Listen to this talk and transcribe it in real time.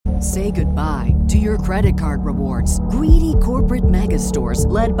Say goodbye to your credit card rewards. Greedy corporate mega stores,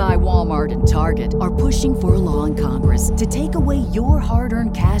 led by Walmart and Target, are pushing for a law in Congress to take away your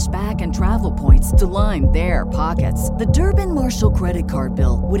hard-earned cash back and travel points to line their pockets. The Durbin-Marshall credit card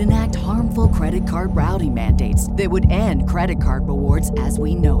bill would enact harmful credit card routing mandates that would end credit card rewards as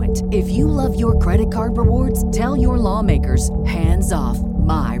we know it. If you love your credit card rewards, tell your lawmakers, hands off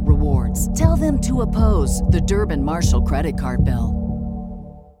my rewards. Tell them to oppose the Durbin-Marshall credit card bill.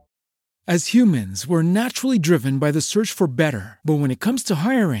 As humans, we're naturally driven by the search for better. But when it comes to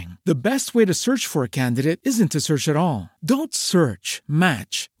hiring, the best way to search for a candidate isn't to search at all. Don't search,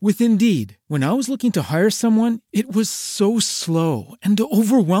 match with Indeed. When I was looking to hire someone, it was so slow and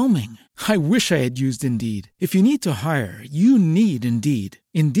overwhelming. I wish I had used Indeed. If you need to hire, you need Indeed.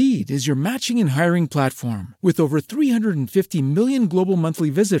 Indeed is your matching and hiring platform with over 350 million global monthly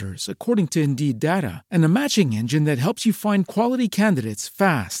visitors, according to Indeed data, and a matching engine that helps you find quality candidates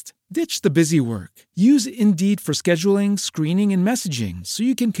fast. Ditch the busy work. Use Indeed for scheduling, screening, and messaging so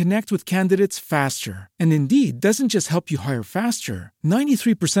you can connect with candidates faster. And Indeed doesn't just help you hire faster.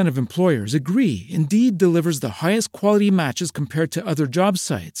 93% of employers agree Indeed delivers the highest quality matches compared to other job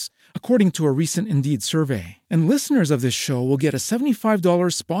sites, according to a recent Indeed survey. And listeners of this show will get a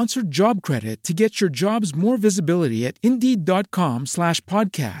 $75 sponsored job credit to get your jobs more visibility at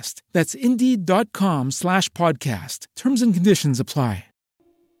Indeed.com/podcast. That's Indeed.com/podcast. Terms and conditions apply.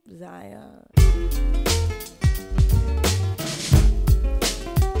 Zion.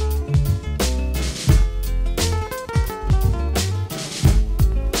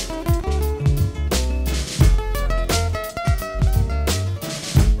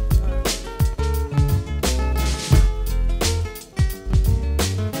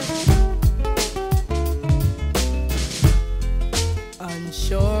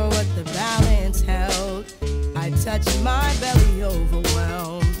 Unsure what the balance held, I touched my belly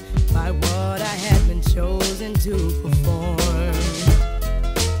overwhelmed by what I had been chosen to perform.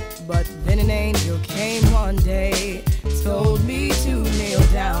 But then an angel came one day, told me to kneel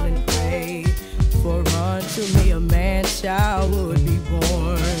down and pray, for unto me a man-child would be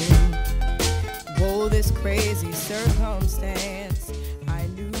born. Whoa, this crazy circumstance, I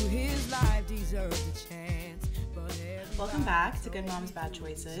knew his life deserved a chance. But welcome back to Good Moms, Bad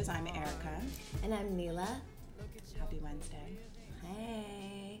Choices. I'm Erica. And I'm Neela. Happy Wednesday.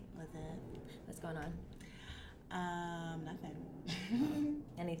 Hey. What's going on? Nothing.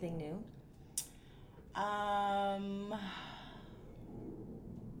 Anything new?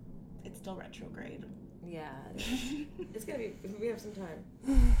 It's still retrograde. Yeah. It's gonna be, we have some time.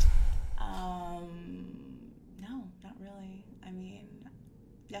 No, not really. I mean,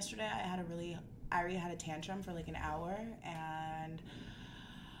 yesterday I already had a tantrum for like an hour, and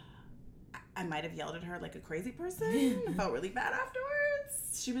I might have yelled at her like a crazy person. I felt really bad afterwards.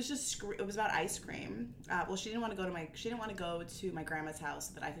 She was just it was about ice cream. Well, she didn't want to go to my grandma's house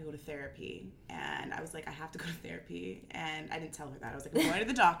so that I could go to therapy. And I was like, I have to go to therapy. And I didn't tell her that. I was like, I'm going to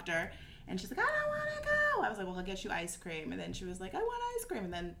the doctor. And she's like, I don't want to go. I was like, well, I'll get you ice cream. And then she was like, I want ice cream.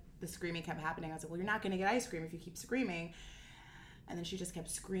 And then the screaming kept happening. I was like, well, you're not going to get ice cream if you keep screaming. And then she just kept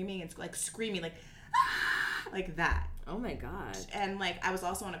screaming and screaming like, ah! Like that. Oh my God. And like I was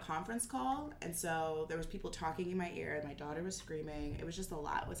also on a conference call, and so there was people talking in my ear, and my daughter was screaming. It was just a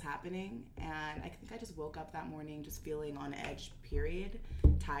lot was happening, and I think I just woke up that morning just feeling on edge, period,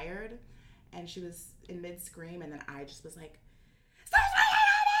 tired. And she was in mid scream, and then I just was like, stop screaming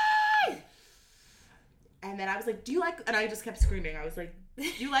at me! And then I was like, and I just kept screaming. I was like, do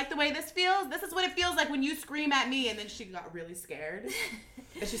you like the way this feels? This is what it feels like when you scream at me. And then she got really scared.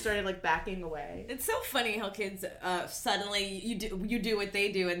 And she started like backing away. It's so funny how kids suddenly you do what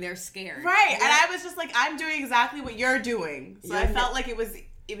they do and they're scared. Right. And I was just like, I'm doing exactly what you're doing. So I felt like it was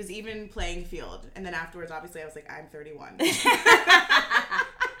even playing field. And then afterwards, obviously, I was like, I'm 31.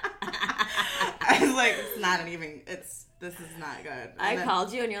 I was like, this is not good. And I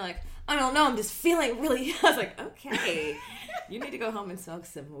called you and you're like, I don't know, I'm just feeling really, I was like, okay, you need to go home and smoke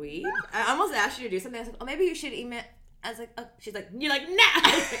some weed. I almost asked you to do something. I was like, oh, maybe you should email. I was like, oh. She's like, you're like,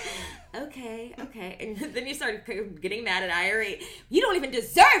 nah. Okay. And then you started getting mad and irate. You don't even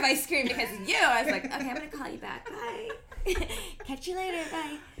deserve ice cream because of you. I was like, okay, I'm going to call you back. Bye. Catch you later.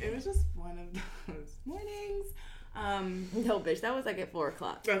 Bye. It was just one of those mornings. No, bitch, that was like at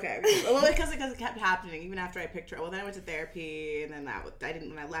 4:00. Okay. Well, because it kept happening even after I picked her. Well, then I went to therapy, and then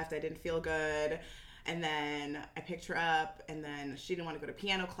when I left, I didn't feel good. And then I picked her up, and then she didn't want to go to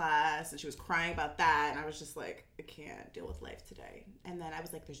piano class, and she was crying about that. And I was just like, I can't deal with life today. And then I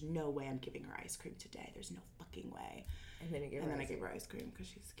was like, there's no way I'm giving her ice cream today. There's no fucking way. And then I gave her ice cream because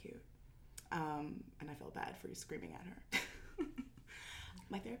she's cute. And I felt bad for you screaming at her.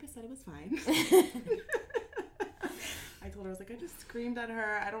 My therapist said it was fine. I told her, I was like, I just screamed at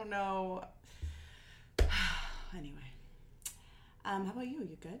her. I don't know. Anyway. How about you?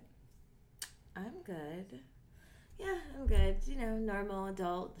 You good? I'm good. Yeah, I'm good. You know, normal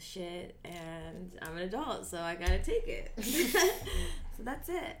adult shit, and I'm an adult, so I gotta take it. So that's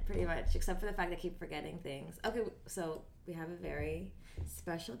it, pretty much, except for the fact I keep forgetting things. Okay, so we have a very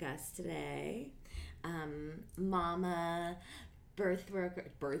special guest today. Mama birth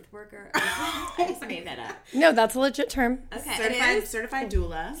worker. I just made that up. No, that's a legit term. Okay, certified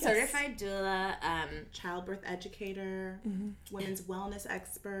doula. Certified doula. Childbirth educator. Women's wellness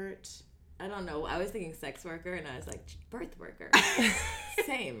expert. I don't know. I was thinking sex worker, and I was like, birth worker.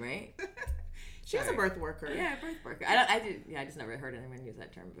 Same, right? She was a birth worker. Yeah, birth worker. I just never heard anyone use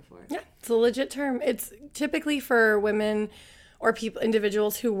that term before. Yeah, it's a legit term. It's typically for women or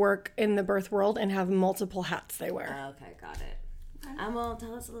individuals who work in the birth world and have multiple hats they wear. Okay, got it. Well,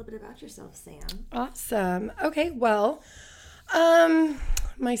 tell us a little bit about yourself, Sam. Awesome. Okay, well,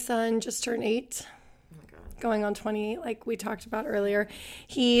 my son just turned 8. Going on 28, like we talked about earlier.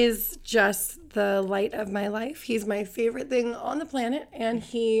 He's just the light of my life. He's my favorite thing on the planet, and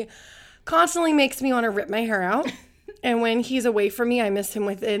he constantly makes me want to rip my hair out. And when he's away from me, I miss him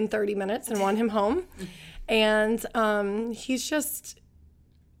within 30 minutes and want him home. And he's just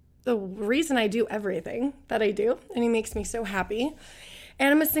the reason I do everything that I do, and he makes me so happy. And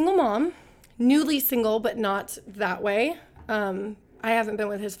I'm a single mom, newly single, but not that way. I haven't been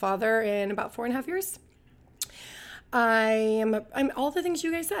with his father in about 4.5 years. I'm all the things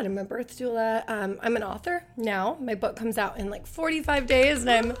you guys said. I'm a birth doula. I'm an author now. My book comes out in like 45 days, and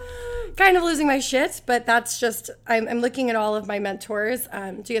I'm kind of losing my shit, but that's just, I'm looking at all of my mentors.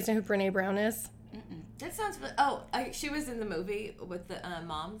 Do you guys know who Brene Brown is? That sounds, she was in the movie with the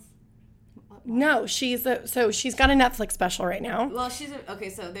moms. No, she's got a Netflix special right now. Well, so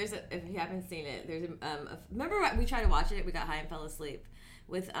if you haven't seen it, there's remember we tried to watch it, we got high and fell asleep.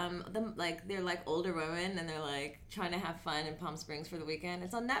 With them, like they're like older women and they're like trying to have fun in Palm Springs for the weekend.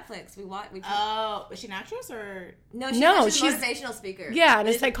 It's on Netflix. Is she an actress or no? She's a motivational speaker. Yeah, and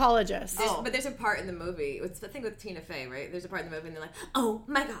a psychologist. But there's a part in the movie. It's the thing with Tina Fey, right? There's a part in the movie and they're like, "Oh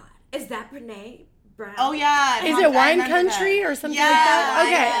my God, is that Brene Brown?" Oh yeah, is it Wine Country or something like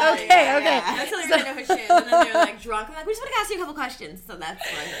that? Okay. That's how you're gonna know who she is. And then they're like drunk. I'm like, we just want to ask you a couple questions. So that's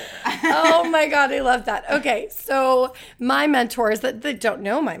what Oh my God, I love that. Okay, so my mentors that don't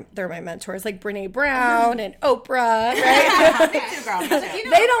know they're my mentors, like Brene Brown and Oprah, right?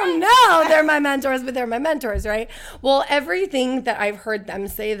 They don't know they're my mentors, but they're my mentors, right? Well, everything that I've heard them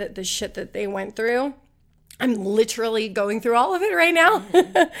say, that the shit that they went through, I'm literally going through all of it right now.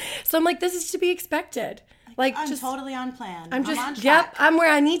 So I'm like, this is to be expected. Like, I'm totally on plan. I'm just, on track. I'm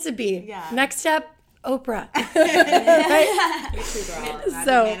where I need to be. Yeah. Next step, Oprah. Right? Me too, girl. I've been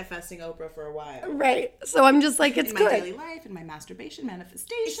manifesting Oprah for a while. Right. So I'm just like, it's in good. my daily life, in my masturbation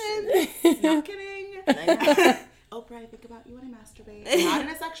manifestation. Not kidding. Oprah, I think about you when I masturbate. Not in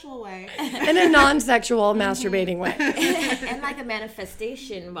a sexual way. In a non-sexual masturbating way. and like a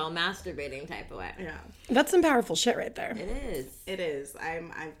manifestation while masturbating type of way. Yeah. That's some powerful shit right there. It is.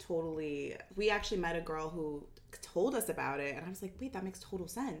 We actually met a girl who told us about it, and I was like, wait, that makes total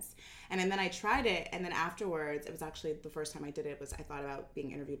sense. And then I tried it, and then afterwards, it was actually the first time I did it, I thought about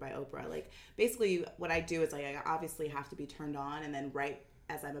being interviewed by Oprah. Like, basically what I do is, like, I obviously have to be turned on, and then right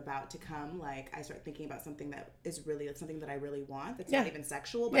as I'm about to come, like, I start thinking about something that is really, like, something that I really want, that's not even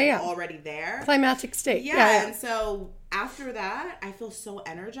sexual, but I'm already there. Climactic state. Yeah, and so after that, I feel so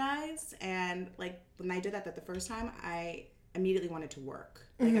energized, and, like, when I did that the first time, I immediately wanted to work.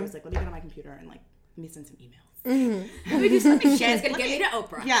 Like, I was like, let me get on my computer and, like, let me send some emails. Let me do some shit. It's gonna get me to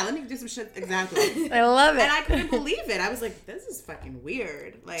Oprah. Yeah, let me do some shit. Exactly. I love it. And I couldn't believe it. I was like, this is fucking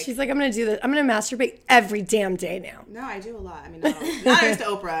weird. Like, she's like, I'm gonna do this. I'm gonna masturbate every damn day now. No, I do a lot. I mean, not always to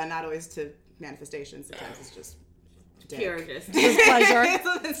Oprah, not always to manifestations. Sometimes it's just pure just pleasure.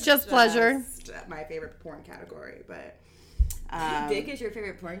 It's just pleasure. My favorite porn category, but dick is your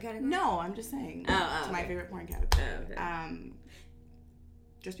favorite porn category? No, I'm just saying. It's my favorite porn category.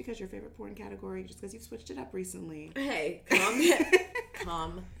 Just because your favorite porn category, just because you've switched it up recently. Hey,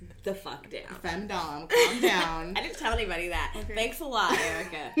 calm the fuck down. Femdom, calm down. I didn't tell anybody that. Okay. Thanks a lot,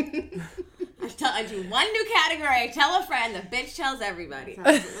 Erica. I do one new category, I tell a friend, the bitch tells everybody.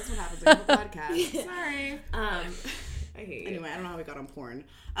 That's what happens on the podcast. Sorry. I hate you. Anyway, I don't know how we got on porn.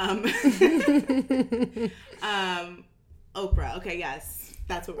 Oprah. Okay, yes.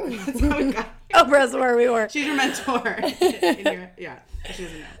 That's how we got. Oprah's where we were. She's your mentor. Yeah. She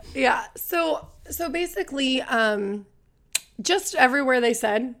doesn't know. Yeah. So basically, just everywhere they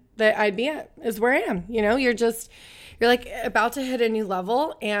said that I'd be at is where I am. You know, you're You're like about to hit a new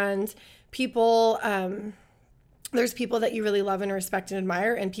level, and people, there's people that you really love and respect and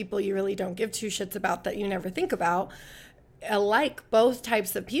admire, and people you really don't give two shits about that you never think about. Like both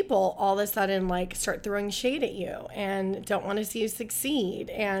types of people all of a sudden like start throwing shade at you and don't want to see you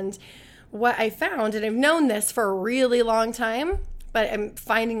succeed. And what I found, and I've known this for a really long time, but I'm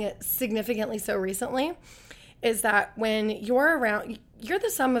finding it significantly so recently, is that when you're around, you're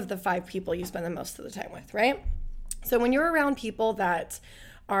the sum of the 5 people you spend the most of the time with, right? So when you're around people that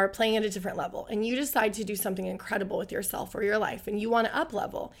are playing at a different level and you decide to do something incredible with yourself or your life and you want to up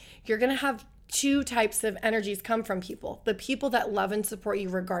level, you're going to have 2 types of energies come from people. The people that love and support you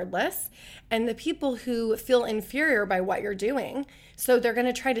regardless, and the people who feel inferior by what you're doing. So they're going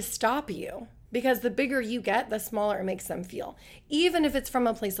to try to stop you, because the bigger you get, the smaller it makes them feel, even if it's from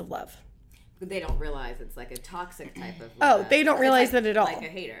a place of love. They don't realize it's like a toxic type of love. Oh, they don't realize that at all. Like a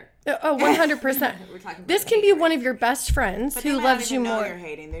hater. Oh, 100%. This can be one of your best friends who loves you more. You're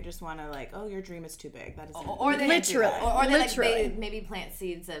hating. They just want to like, oh, your dream is too big. That is or they literally, or they like maybe plant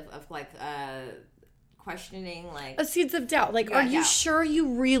seeds of like questioning, like seeds of doubt. Like, are you sure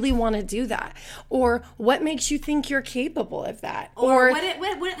you really want to do that? Or what makes you think you're capable of that? Or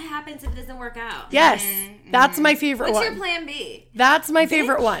what happens if it doesn't work out? Yes, that's my favorite one. What's your plan B? That's my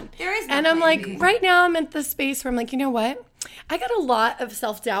favorite one. There is no and I'm plan like, B. right now I'm at the space where I'm like, you know what? I got a lot of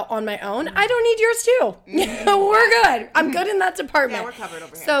self-doubt on my own. I don't need yours too. We're good. I'm good in that department. Yeah, we're covered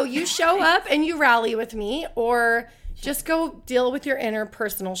over here. So you show up and you rally with me, or just go deal with your inner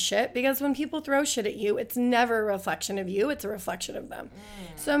personal shit, because when people throw shit at you, it's never a reflection of you. It's a reflection of them.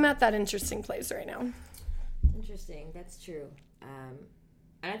 So I'm at that interesting place right now. Interesting. That's true.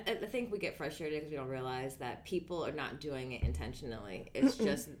 I think we get frustrated because we don't realize that people are not doing it intentionally. It's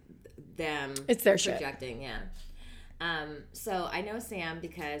just them. It's their projecting, yeah. So I know Sam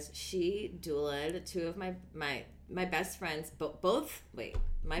because she doulaed 2 of my best friends,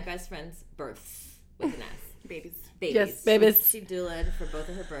 my best friends' births with an S. Babies. Yes, babies. She doulaed for both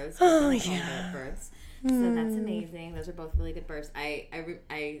of her births. Oh, yeah. Births. So that's amazing. Those are both really good births.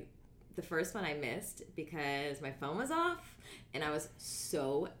 The first one I missed because my phone was off and I was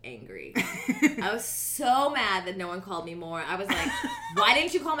so angry. I was so mad that no one called me more. I was like, why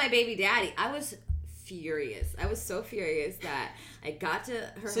didn't you call my baby daddy? I was furious. I was so furious that I got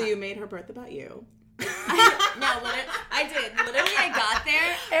to her So you made her birth about you? I did. Literally, I got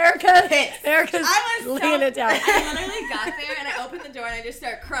there. Erica's laying it down. I literally got there and I opened the door and I just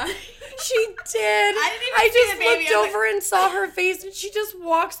started crying. She did. I just looked over and saw her face, and she just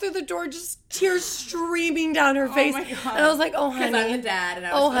walks through the door, just tears streaming down her face. My God. And I was like, "Oh, honey." Because I'm the dad, and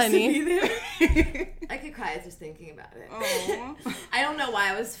I was supposed honey. to be there. I could cry just thinking about it. Aww. I don't know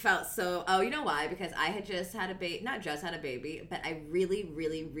why I felt so. Oh, you know why? Because I had just had a baby. Not just had a baby, but I really,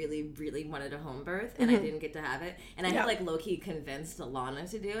 really, really, really wanted a home birth, and I didn't get to have it. And I had like low key convinced Alana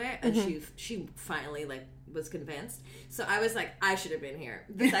to do it, and she finally like was convinced. So I was like, I should have been here.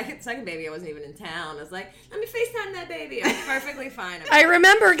 The second baby, I wasn't even in town. I was like, let me FaceTime that baby. I was perfectly fine. I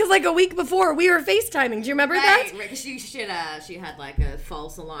remember because like a week before we were FaceTiming. Do you remember that? Right. Because she had like a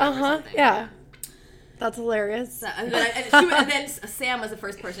false alarm or something. Yeah. That's hilarious. So, and then Sam was the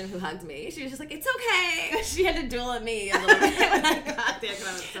first person who hugged me. She was just like, it's okay. She had to doula me a little bit when I got there because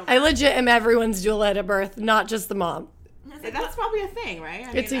I was so mad. I legit am everyone's doula at a birth, not just the mom. That's probably a thing, right?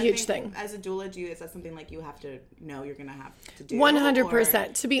 It's a huge thing. As a doula, is that something like you have to know you're going to have to do?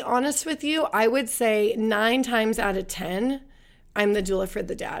 100%. To be honest with you, I would say 9 times out of 10, I'm the doula for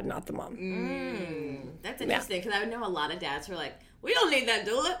the dad, not the mom. That's interesting because I would know a lot of dads who are like, we don't need that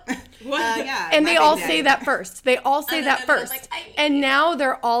doula. Yeah. And they all say that first. They all say that first. Like, and now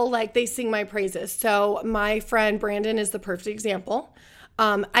they're all like, they sing my praises. So my friend Brandon is the perfect example.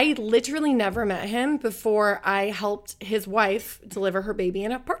 I literally never met him before I helped his wife deliver her baby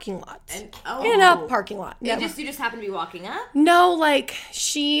in a parking lot. In a parking lot. You just happened to be walking up? No, like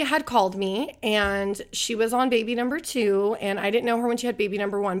she had called me and she was on baby number 2 and I didn't know her when she had baby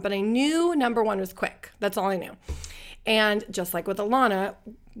number 1, but I knew number 1 was quick. That's all I knew. And just like with Alana,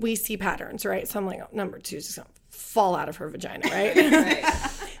 we see patterns, right? So I'm like, oh, number 2 is just going to fall out of her vagina, right? Right.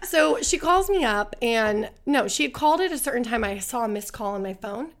 So she calls me up and no, she had called at a certain time. I saw a missed call on my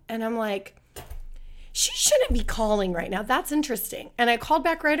phone and I'm like, she shouldn't be calling right now. That's interesting. And I called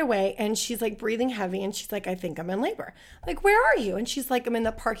back right away and she's like breathing heavy and she's like, I think I'm in labor. I'm like, where are you? And she's like, I'm in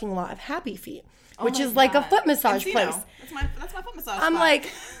the parking lot of Happy Feet, which is like a foot massage place. That's my foot massage I'm spot. like,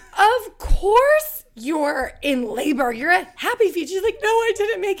 of course you're in labor. You're at Happy Feet. She's like, no, I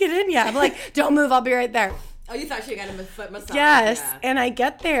didn't make it in yet. I'm like, don't move. I'll be right there. Oh, you thought she got a foot massage? Yes. Yeah. And I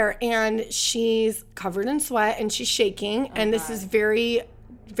get there and she's covered in sweat and she's shaking. And this is very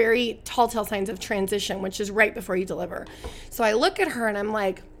very telltale signs of transition, which is right before you deliver. So I look at her and I'm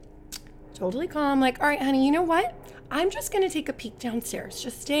like, totally calm, like, all right, honey, you know what? I'm just going to take a peek downstairs.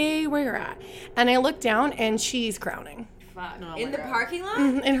 Just stay where you're at. And I look down and she's crowning. Fuck. In the parking lot?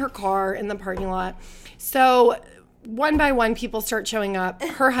 In her car, in the parking lot. So one by one, people start showing up.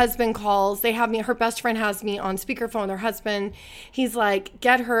 Her husband calls. They have me, her best friend has me on speakerphone with her husband. He's like,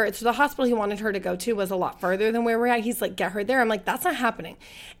 get her. So the hospital he wanted her to go to was a lot farther than where we're at. He's like, get her there. I'm like, that's not happening.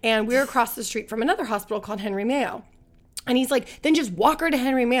 And we're across the street from another hospital called Henry Mayo. And he's like, then just walk her to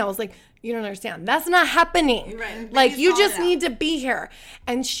Henry Mayo. I was like, you don't understand. That's not happening. Right. Like, you just need to be here.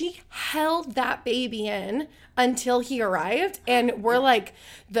 And she held that baby in until he arrived. And we're like,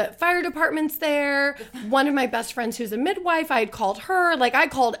 the fire department's there. One of my best friends who's a midwife, I had called her. Like, I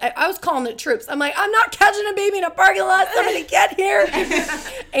was calling the troops. I'm like, I'm not catching a baby in a parking lot. Somebody get here.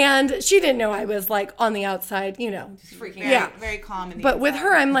 And she didn't know I was like on the outside, you know. Just freaking Yeah. out. Very calm. But with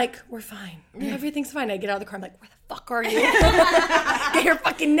her, I'm like, we're fine. Everything's fine. I get out of the car. I'm like, where the fuck are you? Get here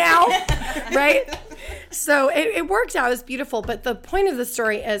fucking now. Right? So it worked out. It was beautiful. But the point of the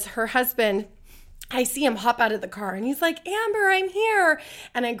story is her husband, I see him hop out of the car and he's like, Amber, I'm here.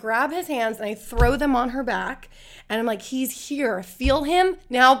 And I grab his hands and I throw them on her back. And I'm like, he's here. Feel him?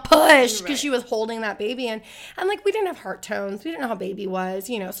 Now push. Because she was holding that baby. And like, we didn't have heart tones. We didn't know how baby was,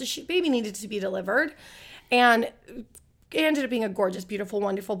 you know. So baby needed to be delivered. And it ended up being a gorgeous, beautiful,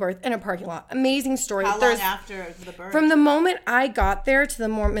 wonderful birth in a parking lot. Amazing story. How long after the birth? From the moment I got there to the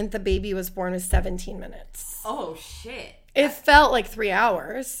moment the baby was born was 17 minutes. Oh, shit. It felt like 3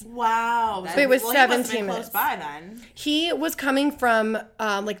 hours. Wow. It was he must 17 have been minutes. close by then. He was coming from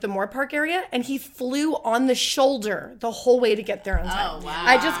like the Moore Park area, and he flew on the shoulder the whole way to get there on time. Oh, wow.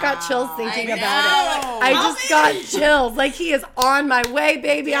 I just got chills thinking about it. know. I just got chills. Like, he is on my way,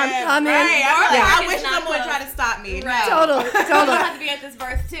 baby. I'm coming. Right. Yeah. I wish Not someone would close. try to stop me. Right. Totally. You'll have to be at this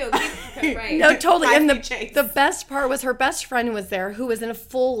birth, too. Right. No, totally. And High-speed chase. the best part was her best friend was there, who was in a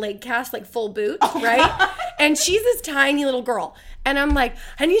full leg cast, like full boot, right? And she's this tiny little girl. And I'm like,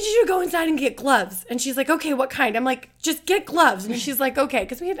 I need you to go inside and get gloves. And she's like, okay, what kind? I'm like, just get gloves. And she's like, okay,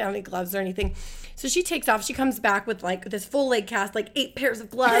 because we didn't have any gloves or anything. So she takes off. She comes back with like this full leg cast, like 8 pairs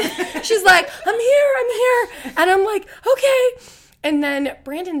of gloves. She's like, I'm here. And I'm like, okay. And then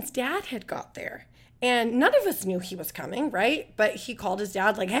Brandon's dad had got there. And none of us knew he was coming, right? But he called his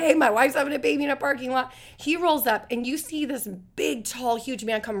dad like, hey, my wife's having a baby in a parking lot. He rolls up and you see this big, tall, huge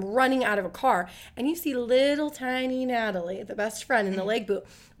man come running out of a car. And you see little tiny Natalie, the best friend in the leg boot,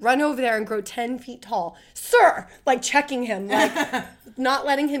 run over there and grow 10 feet tall. Sir! Like checking him, like not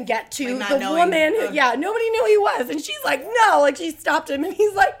letting him get to Like the not knowing. woman. Yeah, nobody knew he was. And she's like, no. Like, she stopped him and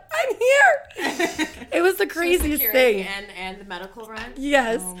he's like, I'm here. It was the craziest Security thing. and the medical run.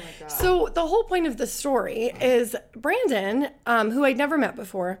 Yes. Oh my God. So the whole point of the story is Brandon, who I'd never met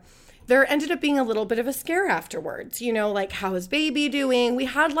before, there ended up being a little bit of a scare afterwards. You know, like, how is baby doing? We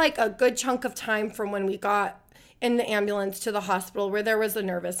had like a good chunk of time from when we got in the ambulance to the hospital where there was a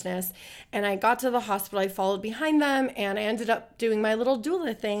nervousness. And I got to the hospital, I followed behind them, and I ended up doing my little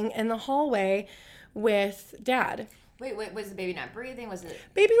doula thing in the hallway with Dad. Wait, was the baby not breathing? Was it?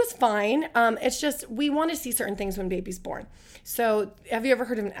 Baby was fine. It's just we want to see certain things when baby's born. So have you ever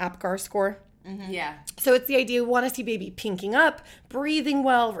heard of an APGAR score? Mm-hmm. Yeah. So it's the idea we want to see baby pinking up, breathing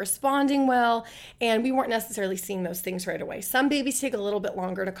well, responding well, and we weren't necessarily seeing those things right away. Some babies take a little bit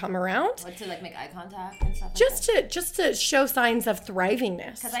longer to come around. What, to like make eye contact and stuff? Just to show signs of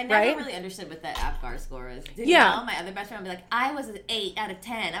thrivingness. Because I never really understood what that APGAR score is. Yeah. My other best friend would be like, I was an 8 out of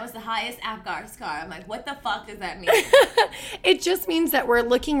 10. I was the highest APGAR score. I'm like, what the fuck does that mean? It just means that we're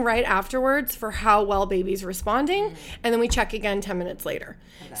looking right afterwards for how well baby's responding, and then we check again 10 minutes later.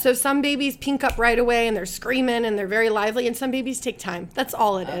 Okay. So some babies pink up right away and they're screaming and they're very lively, and some babies take time. That's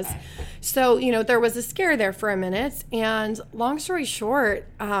all it is. So, you know, there was a scare there for a minute, and long story short,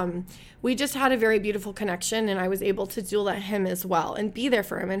 we just had a very beautiful connection, and I was able to doula him as well and be there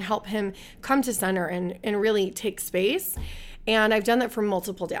for him and help him come to center and really take space. And I've done that for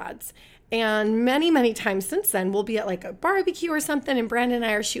multiple dads. And many, many times since then, we'll be at like a barbecue or something, and Brandon and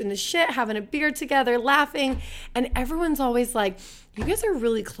I are shooting the shit, having a beer together, laughing, and everyone's always like, you guys are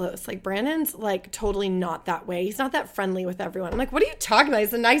really close. Like, Brandon's like totally not that way. He's not that friendly with everyone. I'm like, what are you talking about? He's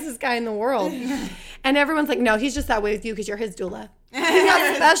the nicest guy in the world. And everyone's like, no, he's just that way with you because you're his doula. He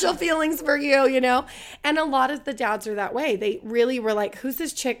got special feelings for you, you know? And a lot of the dads are that way. They really were like, who's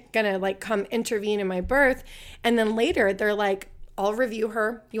this chick gonna like come intervene in my birth? And then later they're like, I'll review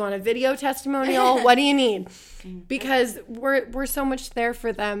her. You want a video testimonial? What do you need? Because we're so much there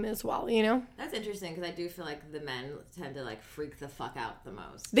for them as well, you know? That's interesting because I do feel like the men tend to like freak the fuck out the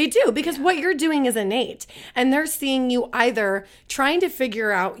most. They do, because what you're doing is innate. And they're seeing you either trying to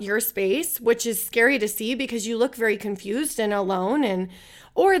figure out your space, which is scary to see because you look very confused and alone,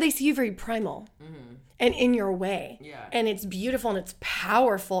 or they see you very primal. And in your way. Yeah. And it's beautiful and it's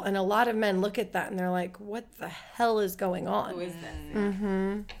powerful. And a lot of men look at that and they're like, what the hell is going on? Who is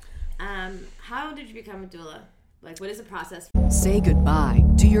this? How did you become a doula? Like, what is the process? Say goodbye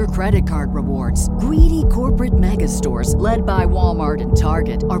to your credit card rewards. Greedy corporate mega stores, led by Walmart and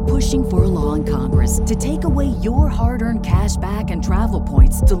Target, are pushing for a law in Congress to take away your hard-earned cash back and travel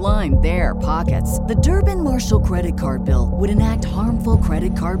points to line their pockets. The Durbin-Marshall credit card bill would enact harmful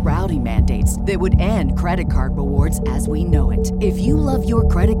credit card routing mandates that would end credit card rewards as we know it. If you love your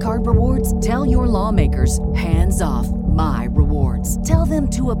credit card rewards, tell your lawmakers, hands off my rewards. Tell them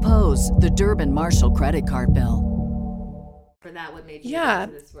to oppose the Durbin-Marshall credit card bill. For that, what made you get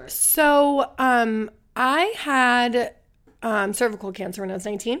into this work? So I had cervical cancer when I was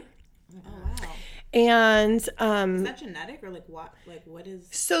 19. Oh, wow. And is that genetic or like what? Like what is?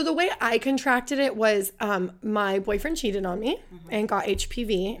 So the way I contracted it was my boyfriend cheated on me and got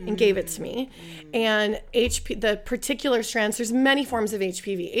HPV and gave it to me. And the particular strands, there's many forms of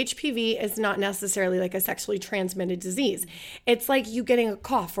HPV. HPV is not necessarily like a sexually transmitted disease. It's like you getting a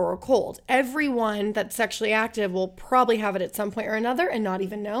cough or a cold. Everyone that's sexually active will probably have it at some point or another and not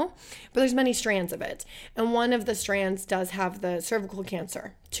even know. But there's many strands of it. And one of the strands does have the cervical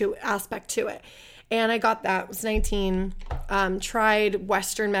cancer aspect to it. And I got that, was 19, tried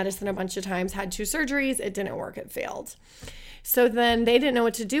Western medicine a bunch of times, had 2 surgeries, it didn't work, it failed. So then they didn't know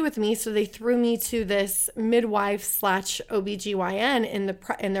what to do with me, so they threw me to this midwife / OBGYN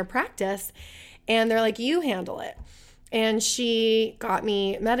in their practice, and they're like, you handle it. And she got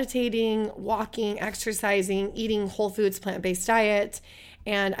me meditating, walking, exercising, eating whole foods, plant-based diet,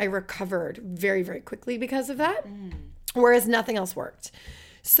 and I recovered very, very quickly because of that, whereas nothing else worked.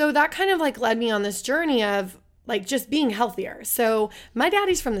 So that kind of like led me on this journey of like just being healthier. So my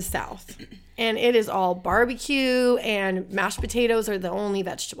daddy's from the South and it is all barbecue and mashed potatoes are the only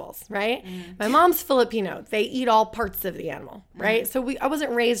vegetables, right? My mom's Filipino. They eat all parts of the animal, right? So I wasn't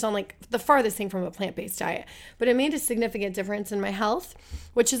raised on like the farthest thing from a plant-based diet, but it made a significant difference in my health,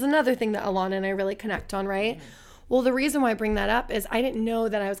 which is another thing that Alana and I really connect on, right? Well, the reason why I bring that up is I didn't know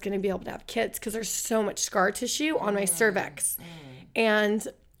that I was going to be able to have kids because there's so much scar tissue on my cervix. And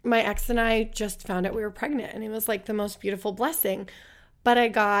my ex and I just found out we were pregnant, and it was like the most beautiful blessing. But I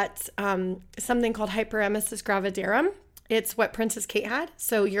got something called hyperemesis gravidarum. It's what Princess Kate had.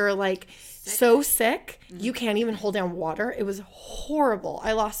 So you're like so sick, you can't even hold down water. It was horrible.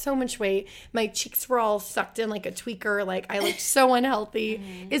 I lost so much weight. My cheeks were all sucked in like a tweaker. Like I looked so unhealthy.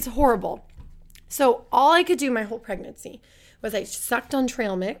 It's horrible. So all I could do my whole pregnancy was I sucked on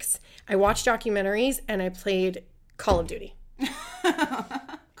trail mix, I watched documentaries, and I played Call of Duty.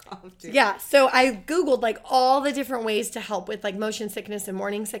 Yeah, so I Googled like all the different ways to help with like motion sickness and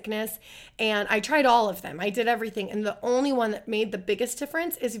morning sickness, and I tried all of them. I did everything, and the only one that made the biggest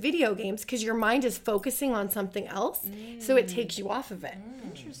difference is video games because your mind is focusing on something else, so it takes you off of it.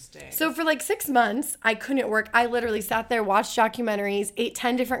 Interesting. So for like 6 months, I couldn't work. I literally sat there, watched documentaries, ate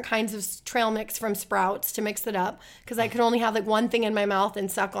 10 different kinds of trail mix from Sprouts to mix it up because I could only have like one thing in my mouth and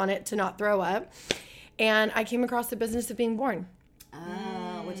suck on it to not throw up. And I came across the business of being born.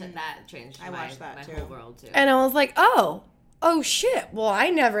 Oh, which that changed my whole world too. And I was like, oh shit. Well, I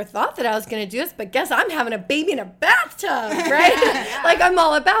never thought that I was going to do this, but guess I'm having a baby in a bathtub, right? Like I'm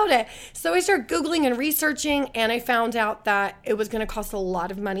all about it. So I started Googling and researching, and I found out that it was going to cost a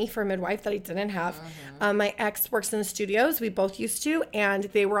lot of money for a midwife that I didn't have. My ex works in the studios. We both used to, and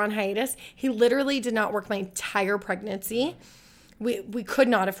they were on hiatus. He literally did not work my entire pregnancy. We could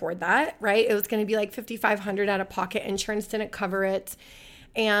not afford that, right? It was going to be like $5,500 out of pocket. Insurance didn't cover it.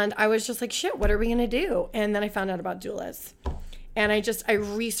 And I was just like, shit, what are we going to do? And then I found out about doulas. And I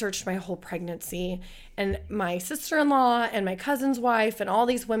researched my whole pregnancy. And my sister-in-law and my cousin's wife and all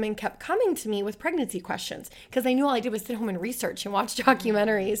these women kept coming to me with pregnancy questions because they knew all I did was sit home and research and watch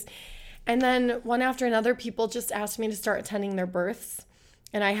documentaries. And then one after another, people just asked me to start attending their births.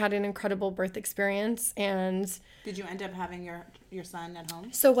 And I had an incredible birth experience. And did you end up having your son at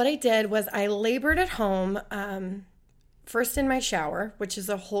home? So what I did was I labored at home, first in my shower, which is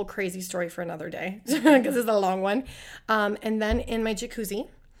a whole crazy story for another day because it's a long one, and then in my jacuzzi.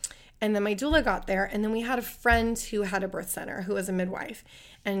 And then my doula got there, and then we had a friend who had a birth center who was a midwife.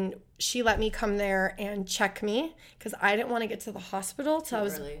 And she let me come there and check me because I didn't want to get to the hospital till I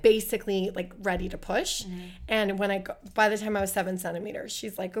was basically like ready to push. And by the time I was 7 centimeters,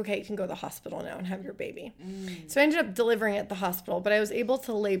 she's like, okay, you can go to the hospital now and have your baby. So I ended up delivering at the hospital, but I was able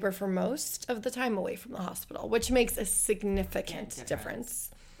to labor for most of the time away from the hospital, which makes a significant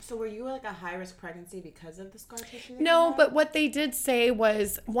difference. So were you like a high-risk pregnancy because of the scar tissue? No, but what they did say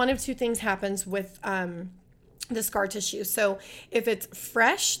was one of two things happens with the scar tissue. So if it's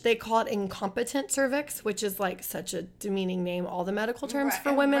fresh, they call it incompetent cervix, which is like such a demeaning name. All the medical terms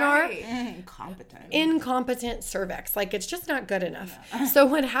for women are incompetent cervix. Like it's just not good enough. Yeah. So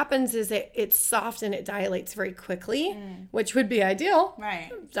what happens is it's soft and it dilates very quickly, which would be ideal.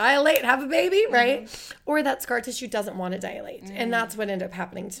 Right. Dilate, have a baby, right? Or that scar tissue doesn't want to dilate. And that's what ended up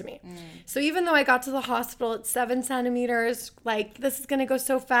happening to me. So even though I got to the hospital at 7 centimeters, like this is going to go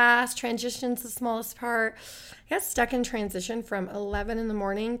so fast, transition's the smallest part. I got stuck in transition from 11 in the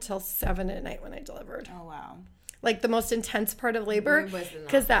morning till 7 at night when I delivered. Oh, wow. Like the most intense part of labor,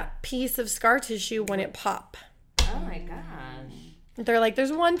 because that piece of scar tissue wouldn't pop. Oh, my gosh. They're like,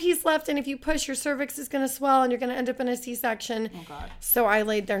 there's one piece left, and if you push, your cervix is going to swell, and you're going to end up in a C-section. Oh, God. So I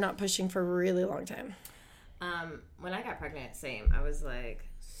laid there not pushing for a really long time. When I got pregnant, same. I was like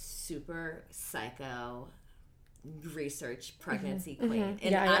super psycho research pregnancy queen.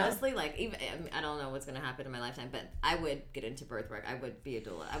 And honestly, like, even I don't know what's going to happen in my lifetime, but I would get into birth work. I would be a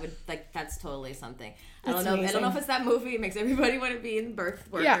doula. I would, like, that's totally something. I don't know if it's that movie. It makes everybody want to be in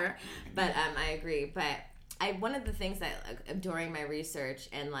birth worker. But I agree. But one of the things that during my research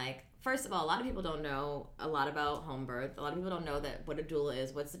and like, first of all, a lot of people don't know a lot about home birth. A lot of people don't know that what a doula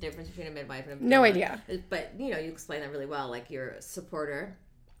is. What's the difference between a midwife and a doula? No idea. But, you know, you explain that really well. Like, you're a supporter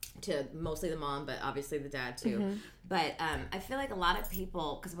to mostly the mom, but obviously the dad too. But I feel like a lot of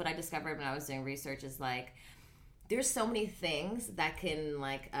people, because what I discovered when I was doing research is like, there's so many things that can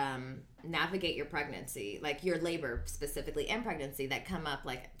like navigate your pregnancy, like your labor specifically and pregnancy that come up,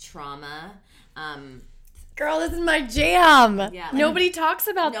 like trauma. Girl, this is my jam. Yeah, like, nobody talks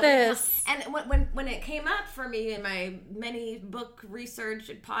about this. And when it came up for me in my many book research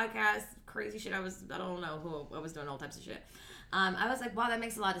and podcast, crazy shit, I don't know who I was doing all types of shit. I was like, wow, that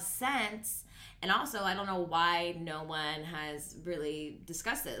makes a lot of sense. And also, I don't know why no one has really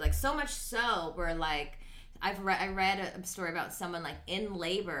discussed it. Like, so much so where, like, I read a story about someone, like, in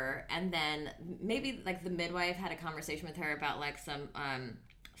labor, and then maybe, like, the midwife had a conversation with her about, like, some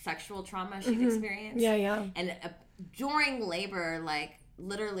sexual trauma she'd experienced. Yeah. And during labor, like,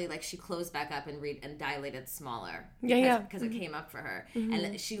 literally, like, she closed back up and dilated smaller. Because it came up for her.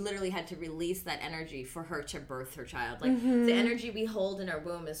 And she literally had to release that energy for her to birth her child. Like, the energy we hold in our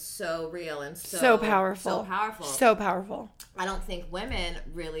womb is so real and so powerful. So powerful. I don't think women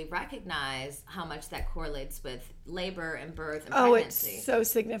really recognize how much that correlates with labor and birth and pregnancy. It's so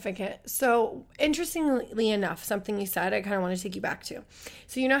significant. So, interestingly enough, something you said, I kind of want to take you back to.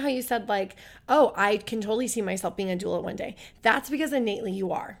 So, you know how you said, like, oh, I can totally see myself being a doula one day. That's because innately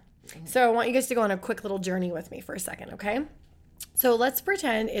you are. So, I want you guys to go on a quick little journey with me for a second, okay? So, let's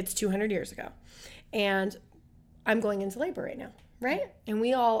pretend it's 200 years ago. And I'm going into labor right now, right? And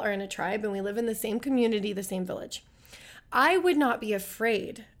we all are in a tribe, and we live in the same community, the same village. I would not be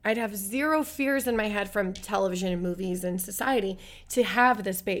afraid. I'd have zero fears in my head from television and movies and society to have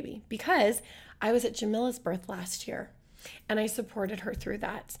this baby because I was at Jamila's birth last year and I supported her through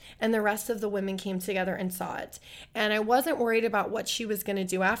that. And the rest of the women came together and saw it. And I wasn't worried about what she was going to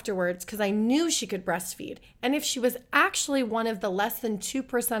do afterwards because I knew she could breastfeed. And if she was actually one of the less than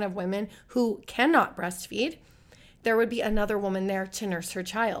 2% of women who cannot breastfeed, there would be another woman there to nurse her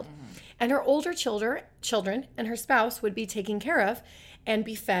child. And her older children and her spouse would be taken care of and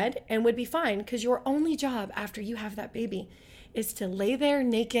be fed and would be fine because your only job after you have that baby is to lay there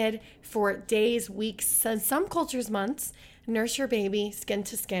naked for days, weeks, and some cultures months, nurse your baby skin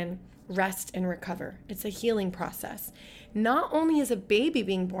to skin, rest and recover. It's a healing process. Not only is a baby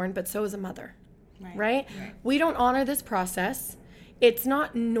being born, but so is a mother, right? We don't honor this process. It's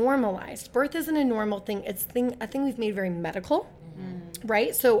not normalized. Birth isn't a normal thing. It's a thing we've made very medical.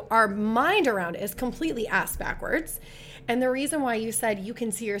 Right? So our mind around it is completely ass backwards. And the reason why you said you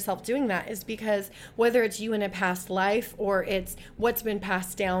can see yourself doing that is because whether it's you in a past life or it's what's been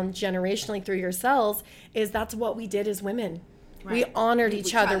passed down generationally through your cells, is that's what we did as women. Right. We honored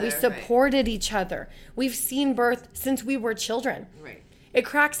each other. We supported each other. We've seen birth since we were children. Right. It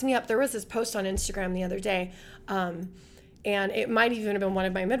cracks me up. There was this post on Instagram the other day, and it might even have been one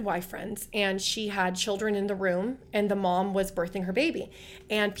of my midwife friends. And she had children in the room, and the mom was birthing her baby.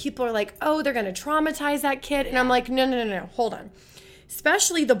 And people are like, oh, they're going to traumatize that kid. And I'm like, no, hold on.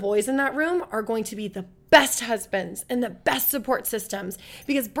 especially the boys in that room, are going to be the best husbands and the best support systems,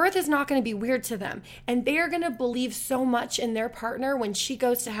 because birth is not going to be weird to them. And they are going to believe so much in their partner when she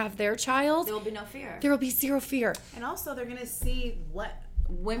goes to have their child. There will be no fear. There will be zero fear. And also they're going to see what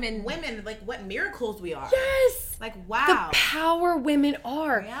women, like what miracles we are. Yes. Like, wow. The power women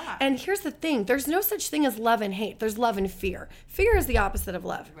are. Yeah. And here's the thing. There's no such thing as love and hate. There's love and fear. Fear is the opposite of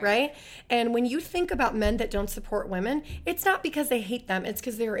love, right? And when you think about men that don't support women, it's not because they hate them. It's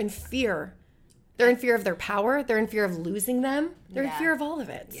because they're in fear. They're in fear of their power. They're in fear of losing them. They're in fear of all of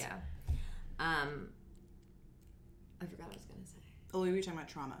it. Yeah. I forgot what I was going to say. Oh, we were talking about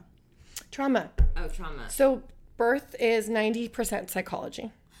trauma. Trauma. Oh, trauma. So birth is 90%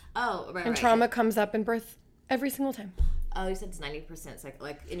 psychology. Oh, right, And trauma comes up in birth every single time. Oh, you said it's 90%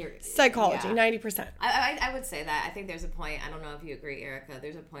 like in your... Psychology, 90%. I would say that. I think there's a point, I don't know if you agree, Erica,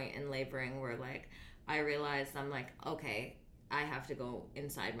 there's a point in laboring where, like, I realized I'm like, okay, I have to go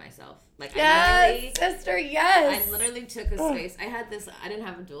inside myself. Like, yes, sister, yes. I literally took a space. I didn't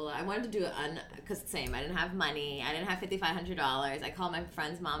have a doula. I wanted to do it because same. I didn't have money. I didn't have $5,500. I called my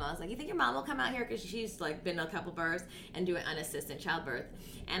friend's mom. I was like, you think your mom will come out here? Because she's like been a couple births and do an unassisted childbirth.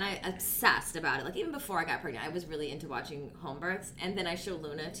 And I obsessed about it. Like, even before I got pregnant, I was really into watching home births. And then I show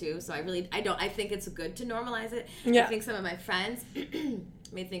Luna too. So I think it's good to normalize it. Yeah. I think some of my friends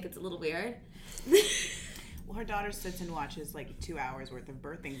may think it's a little weird. Well, her daughter sits and watches like 2 hours worth of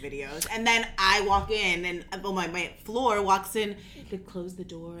birthing videos, and then I walk in, and my floor walks in. They close the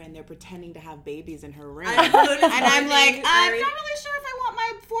door, and they're pretending to have babies in her room, and I'm like, I'm not really sure if I want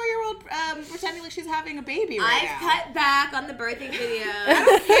my 4-year-old pretending like she's having a baby right now. I've cut back on the birthing videos. I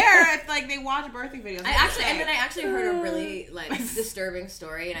don't care if like they watch birthing videos. I actually heard a really like disturbing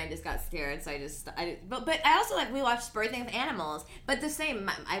story, and I just got scared, so but I also like we watched birthing with animals, but the same.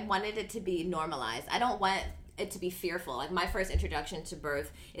 I wanted it to be normalized. I don't want it to be fearful. Like, my first introduction to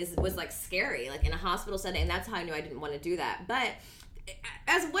birth was like scary, like in a hospital setting, and that's how I knew I didn't want to do that. But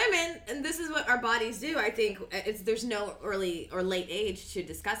as women, and this is what our bodies do, I think there's no early or late age to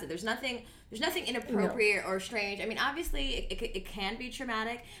discuss it. There's nothing inappropriate or strange. I mean, obviously it can be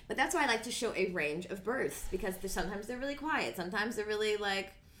traumatic, but that's why I like to show a range of births, because sometimes they're really quiet, sometimes they're really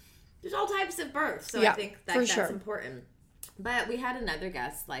like, there's all types of births. So I think that's important. But we had another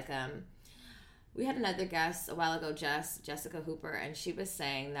guest, a while ago, Jessica Hooper, and she was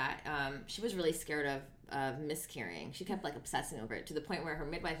saying that she was really scared of miscarrying. She kept like obsessing over it to the point where her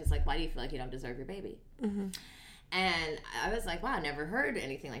midwife was like, why do you feel like you don't deserve your baby? Mm-hmm. And I was like, wow, I never heard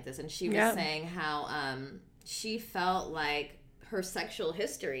anything like this. And she was saying how she felt like her sexual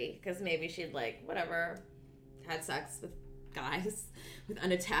history, because maybe she'd like, whatever, had sex with guys with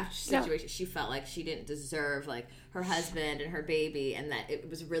unattached situations. She felt like she didn't deserve like her husband and her baby, and that it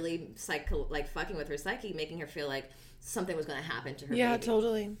was really fucking with her psyche, making her feel like something was going to happen to her baby.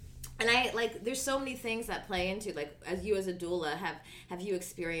 Totally. And I like, there's so many things that play into, like, as a doula, have you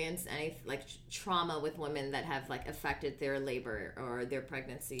experienced any like trauma with women that have like affected their labor or their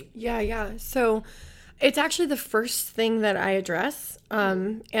pregnancy? Yeah. So it's actually the first thing that I address,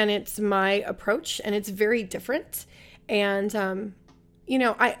 and it's my approach, and it's very different. And,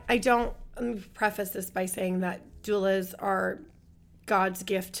 I don't, let me preface this by saying that doulas are God's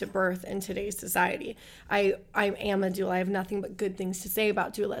gift to birth in today's society. I am a doula. I have nothing but good things to say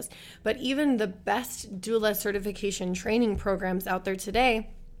about doulas. But even the best doula certification training programs out there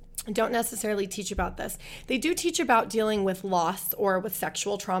today don't necessarily teach about this. They do teach about dealing with loss or with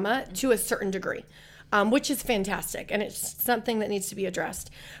sexual trauma to a certain degree. Which is fantastic, and it's something that needs to be addressed.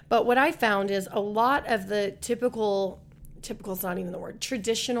 But what I found is a lot of the typical is not even the word,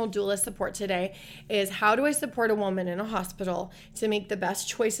 traditional doula support today is, how do I support a woman in a hospital to make the best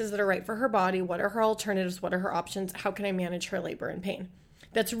choices that are right for her body? What are her alternatives? What are her options? How can I manage her labor and pain?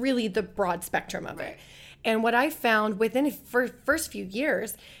 That's really the broad spectrum of it. And what I found within the first few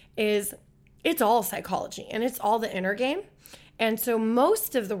years is it's all psychology, and it's all the inner game. And so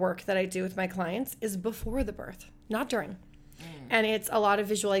most of the work that I do with my clients is before the birth, not during. And it's a lot of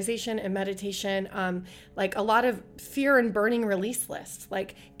visualization and meditation, like a lot of fear and burning release lists,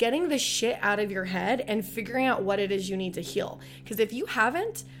 like getting the shit out of your head and figuring out what it is you need to heal. Because if you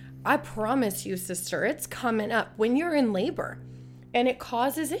haven't, I promise you, sister, it's coming up when you're in labor, and it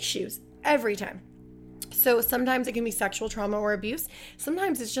causes issues every time. So sometimes it can be sexual trauma or abuse.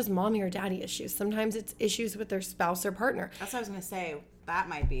 Sometimes it's just mommy or daddy issues. Sometimes it's issues with their spouse or partner. That's what I was going to say. that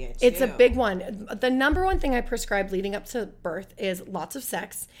might be it, too. It's a big one. The number one thing I prescribe leading up to birth is lots of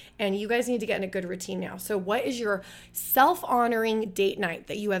sex, and you guys need to get in a good routine now. So what is your self-honoring date night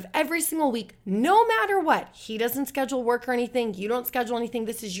that you have every single week, no matter what? He doesn't schedule work or anything. You don't schedule anything.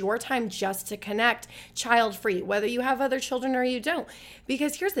 This is your time just to connect, child-free, whether you have other children or you don't.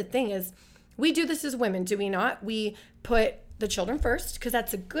 Because here's the thing is, we do this as women, do we not? We put the children first because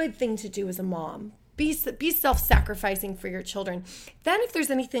that's a good thing to do as a mom. Be self-sacrificing for your children. Then if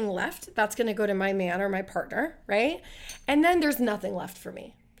there's anything left, that's going to go to my man or my partner, right? And then there's nothing left for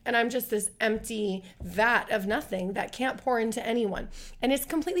me. And I'm just this empty vat of nothing that can't pour into anyone. And it's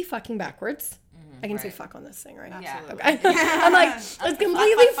completely fucking backwards. I can say fuck on this thing, right? Yeah. Okay. I'm like, it's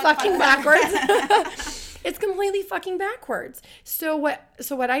completely fucking backwards. It's completely fucking backwards. So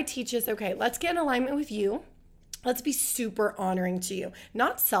what I teach is, okay, let's get in alignment with you. Let's be super honoring to you.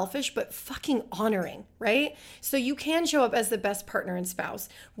 Not selfish, but fucking honoring, right? So you can show up as the best partner and spouse,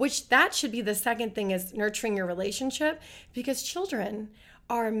 which that should be the second thing is nurturing your relationship, because children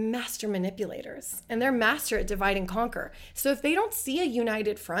are master manipulators and they're master at divide and conquer. So if they don't see a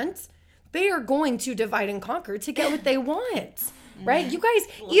united front, they are going to divide and conquer to get what they want. Right? You guys,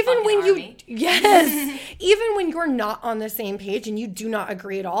 even when you, even when you're not on the same page and you do not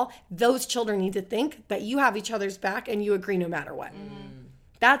agree at all, those children need to think that you have each other's back and you agree no matter what.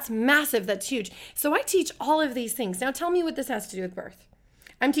 That's massive. That's huge. So I teach all of these things. Now tell me what this has to do with birth.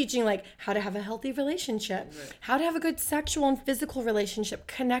 I'm teaching like how to have a healthy relationship, how to have a good sexual and physical relationship,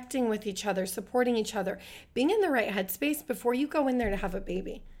 connecting with each other, supporting each other, being in the right headspace before you go in there to have a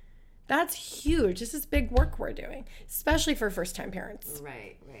baby. That's huge. This is big work we're doing, especially for first-time parents.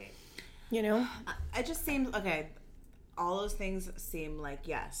 Right. You know? It just seems, okay, all those things seem like,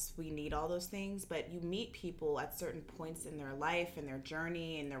 yes, we need all those things, but you meet people at certain points in their life, in their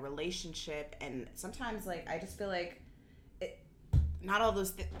journey, in their relationship, and sometimes, like, I just feel like not all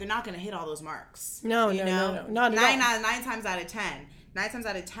those, they're not going to hit all those marks. No, not at all. 9 times out of 10. 9 times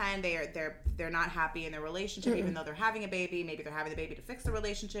out of 10, they're not happy in their relationship, even though they're having a baby. Maybe they're having the baby to fix the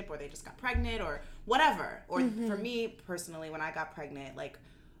relationship, or they just got pregnant, or whatever. Or for me personally, when I got pregnant, like,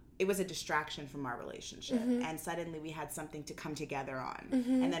 it was a distraction from our relationship, and suddenly we had something to come together on.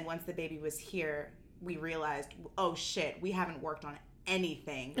 And then once the baby was here, we realized, oh shit, we haven't worked on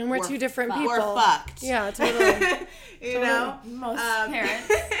anything, and we're two different people. We're fucked. Yeah, totally. you know, most parents.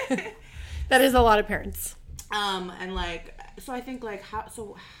 That is a lot of parents. And like. So I think, like,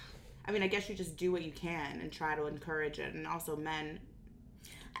 I mean, I guess you just do what you can and try to encourage it. And also men,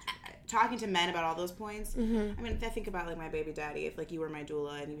 talking to men about all those points. I mean, if I think about, like, my baby daddy, if, like, you were my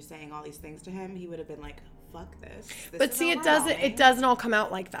doula and you were saying all these things to him, he would have been like, fuck this. But see, it doesn't all come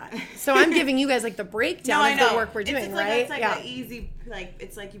out like that. So I'm giving you guys, like, the breakdown of the work we're doing, right? It's like an easy, like,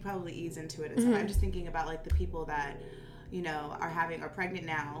 it's like you probably ease into it. I'm just thinking about, like, the people that, you know, are pregnant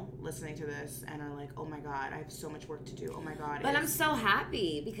now, listening to this, and are like, oh my God, I have so much work to do. Oh my God. But I'm so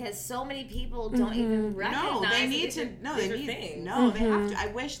happy because so many people don't even recognize. No, they need to. No, they have to. I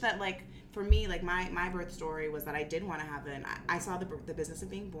wish that, like, for me, like, my birth story was that I did want to have I saw the business of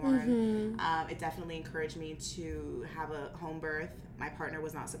being born. It definitely encouraged me to have a home birth. My partner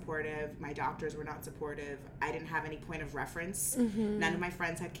was not supportive. My doctors were not supportive. I didn't have any point of reference. None of my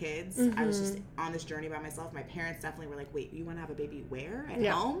friends had kids. I was just on this journey by myself. My parents definitely were like, wait, you want to have a baby where? At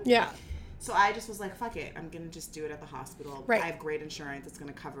home? Yeah. So I just was like, fuck it. I'm going to just do it at the hospital. Right. I have great insurance. It's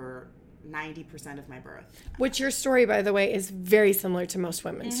going to cover 90% of my birth. Which your story, by the way, is very similar to most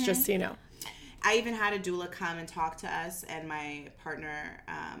women's, just so you know. I even had a doula come and talk to us, and my partner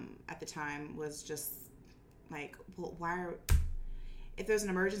at the time was just like, well, if there's an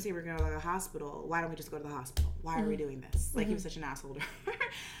emergency, we're going to go to the hospital. Why don't we just go to the hospital? Why are we doing this? Like, he was such an asshole to her.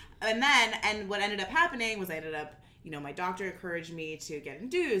 And what ended up happening was my doctor encouraged me to get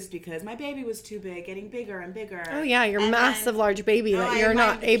induced because my baby was too big, getting bigger and bigger. Oh, yeah, your massive, large baby that you're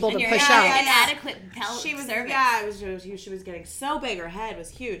not able to push out. Inadequate pelvic cervix. Yeah, she was getting so big. Her head was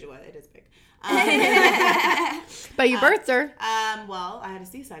huge. Well, it is big. But you birthed her. Well, I had a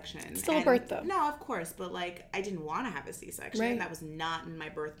C-section. Still a birth, though. No, of course. But, like, I didn't want to have a C-section. Right. That was not in my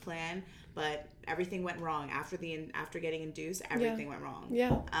birth plan. But everything went wrong. After getting induced, everything went wrong.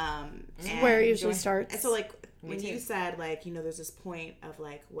 Yeah. This is where it usually starts. And so, like, when you said, like, you know, there's this point of,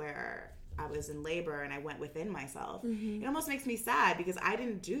 like, where I was in labor and I went within myself, it almost makes me sad because I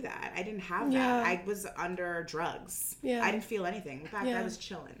didn't do that. I didn't have that. I was under drugs. Yeah. I didn't feel anything. In fact, I was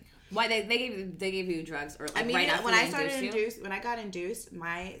chilling. Why they gave you drugs or, like, I mean, right after when I got induced,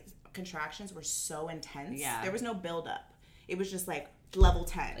 my contractions were so intense. Yeah. There was no buildup. It was just like level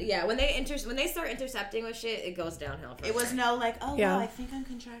 10. Yeah, when they start intercepting with shit, it goes downhill. It was no like, oh, Yeah. wow, I think I'm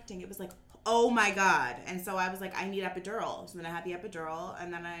contracting. It was like, oh my God. And so I was like, I need epidural. So then I had the epidural,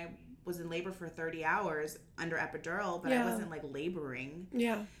 and then I was in labor for 30 hours under epidural, but I wasn't like laboring.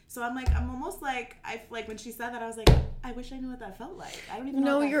 Yeah. So I'm almost like, when she said that, I was like, I wish I knew what that felt like. I don't even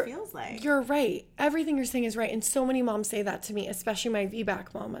know what that feels like. You're right. Everything you're saying is right. And so many moms say that to me, especially my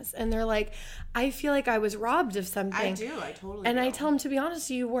VBAC mamas. And they're like, I feel like I was robbed of something. I do. I totally And do. I tell them, to be honest,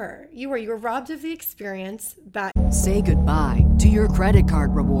 you were robbed of the experience that. Say goodbye to your credit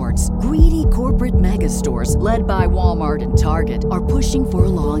card rewards. Greedy corporate mega stores, led by Walmart and Target, are pushing for a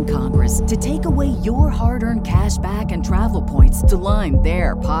law in Congress to take away your hard-earned cash back and travel points to line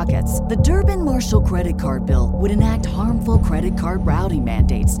their pockets. The Durbin-Marshall credit card bill would enact harmful credit card routing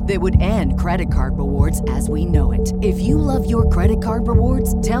mandates that would end credit card rewards as we know it. If you love your credit card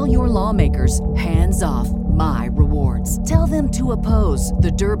rewards, tell your lawmakers, hands off my rewards. Tell them to oppose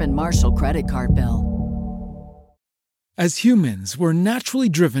the Durbin-Marshall credit card bill. As humans, we're naturally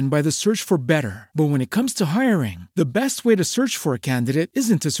driven by the search for better. But when it comes to hiring, the best way to search for a candidate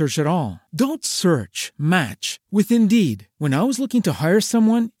isn't to search at all. Don't search, match with Indeed. When I was looking to hire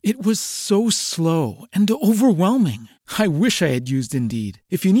someone, it was so slow and overwhelming. I wish I had used Indeed.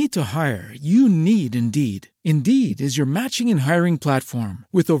 If you need to hire, you need Indeed. Indeed is your matching and hiring platform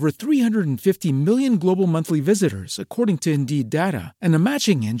with over 350 million global monthly visitors, according to Indeed data, and a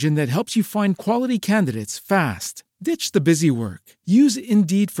matching engine that helps you find quality candidates fast. Ditch the busy work. Use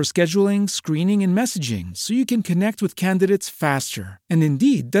Indeed for scheduling, screening, and messaging so you can connect with candidates faster. And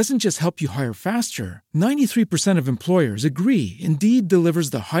Indeed doesn't just help you hire faster. 93% of employers agree Indeed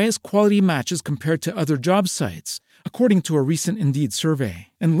delivers the highest quality matches compared to other job sites, according to a recent Indeed survey.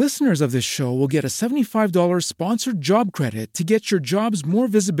 And listeners of this show will get a $75 sponsored job credit to get your jobs more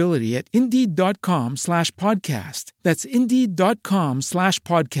visibility at Indeed.com/podcast. That's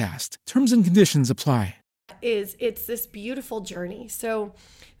Indeed.com/podcast. Terms and conditions apply. It's this beautiful journey. So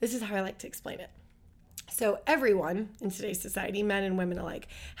this is how I like to explain it. So everyone in today's society, men and women alike,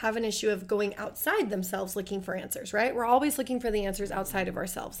 have an issue of going outside themselves looking for answers, right? We're always looking for the answers outside of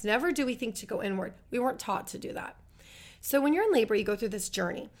ourselves. Never do we think to go inward. We weren't taught to do that. So when you're in labor, you go through this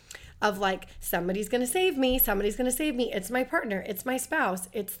journey of like, somebody's going to save me. Somebody's going to save me. It's my partner. It's my spouse.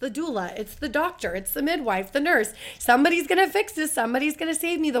 It's the doula. It's the doctor. It's the midwife, the nurse. Somebody's going to fix this. Somebody's going to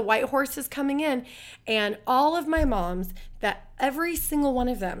save me. The white horse is coming in. And all of my moms, that every single one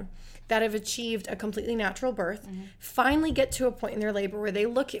of them that have achieved a completely natural birth, finally get to a point in their labor where they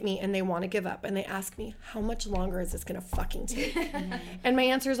look at me and they want to give up. And they ask me, how much longer is this going to fucking take? And my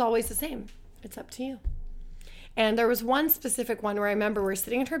answer is always the same. It's up to you. And there was one specific one where I remember we were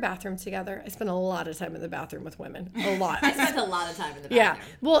sitting in her bathroom together. I spent a lot of time in the bathroom with women. A lot. I spent a lot of time in the bathroom. Yeah.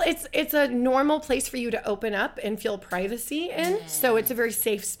 Well, it's a normal place for you to open up and feel privacy in. So it's a very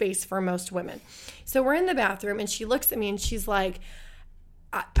safe space for most women. So we're in the bathroom and she looks at me and she's like,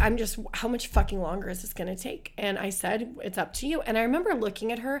 I'm just, how much fucking longer is this going to take? And I said, it's up to you. And I remember looking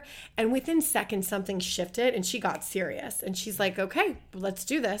at her and within seconds something shifted and she got serious. And she's like, okay, let's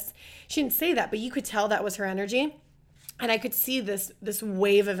do this. She didn't say that, but you could tell that was her energy. And I could see this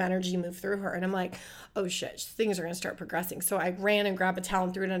wave of energy move through her. And I'm like, oh shit, things are going to start progressing. So I ran and grabbed a towel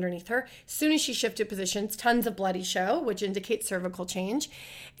and threw it underneath her. As soon as she shifted positions, tons of bloody show, which indicates cervical change.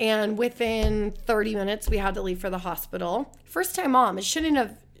 And within 30 minutes, we had to leave for the hospital. First time mom, it should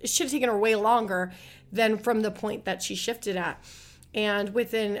have taken her way longer than from the point that she shifted at. And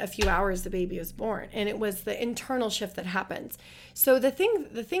within a few hours, the baby was born. And it was the internal shift that happens. So the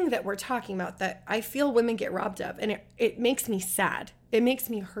thing that we're talking about that I feel women get robbed of, and it makes me sad. It makes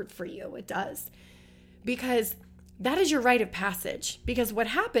me hurt for you. It does. Because that is your rite of passage. Because what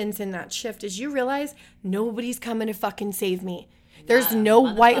happens in that shift is you realize nobody's coming to fucking save me. There's no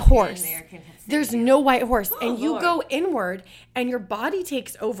white horse. There's no white horse. And you go inward and your body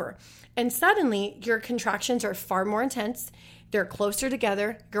takes over. And suddenly your contractions are far more intense. They're closer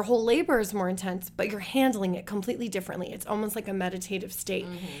together. Your whole labor is more intense, but you're handling it completely differently. It's almost like a meditative state.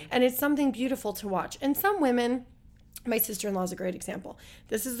 And it's something beautiful to watch. And some women, my sister-in-law is a great example.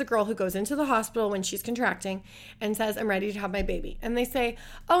 This is the girl who goes into the hospital when she's contracting and says, I'm ready to have my baby. And they say,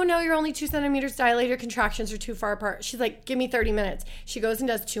 oh no, you're only 2 centimeters dilated. Your contractions are too far apart. She's like, give me 30 minutes. She goes and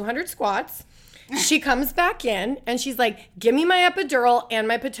does 200 squats. She comes back in and she's like, give me my epidural and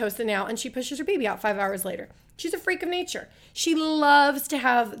my Pitocin now. And she pushes her baby out 5 hours later. She's a freak of nature. She loves to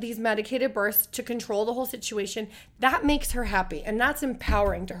have these medicated births to control the whole situation. That makes her happy and that's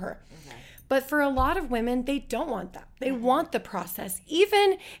empowering to her. But for a lot of women, they don't want that. They want the process.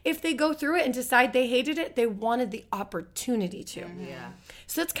 Even if they go through it and decide they hated it, they wanted the opportunity to. Yeah.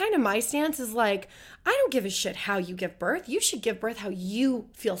 So it's kind of my stance is like, I don't give a shit how you give birth. You should give birth how you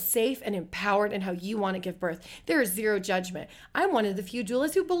feel safe and empowered and how you want to give birth. There is zero judgment. I'm one of the few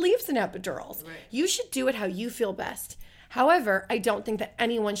doulas who believes in epidurals. Right. You should do it how you feel best. However, I don't think that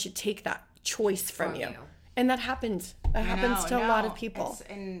anyone should take that choice from you. And that happens. That happens to a lot of people.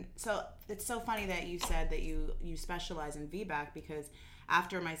 And so it's so funny that you said that you specialize in VBAC, because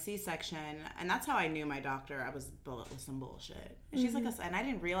after my C-section, and that's how I knew my doctor, I was with some bullshit. She's like and I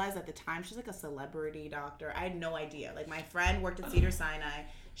didn't realize at the time, she's like a celebrity doctor. I had no idea. Like, my friend worked at Cedars-Sinai.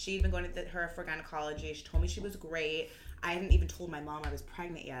 She'd been going to her for gynecology. She told me she was great. I hadn't even told my mom I was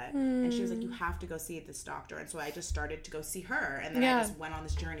pregnant yet. And she was like, you have to go see this doctor. And so I just started to go see her. And then I just went on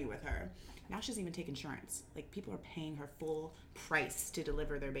this journey with her. Now she doesn't even take insurance. Like, people are paying her full price to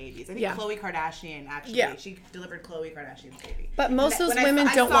deliver their babies. I think Khloe Kardashian, actually, she delivered Khloe Kardashian's baby. But most of those women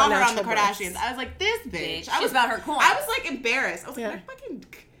don't want natural I saw her on the births. Kardashians. I was like, this bitch. She's about her coin. I was like embarrassed. I was like, fucking...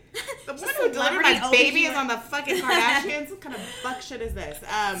 The woman who delivered my baby is on the fucking Kardashians. What kind of fuck shit is this?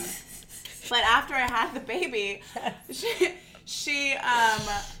 But after I had the baby,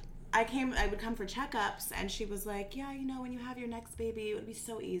 I would come for checkups, and she was like, yeah, you know, when you have your next baby, it would be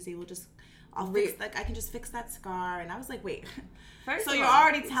so easy. I can just fix that scar. And I was like, wait, so you're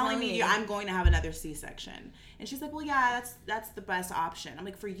already telling me I'm going to have another C-section? And she's like, well, yeah, that's the best option. I'm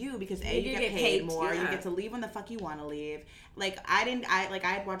like, for you, because A, you get paid more, you get to leave when the fuck you want to leave. Like, I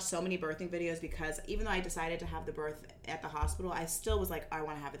had watched so many birthing videos, because even though I decided to have the birth at the hospital, I still was like, I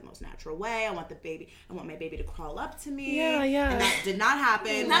want to have it the most natural way. I want my baby to crawl up to me. Yeah. And that did not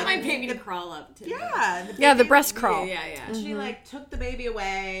happen. Not my baby to crawl up to me. The breast crawl. Yeah. She took the baby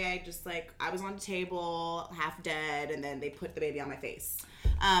away. I was on the table, half dead, and then they put the baby on my face.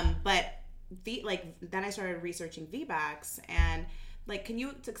 But then I started researching VBACs, and can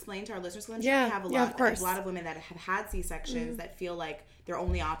you explain to our listeners? We have a lot of women that have had C-sections that feel like their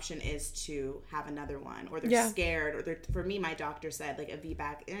only option is to have another one, or they're scared, or for me, my doctor said a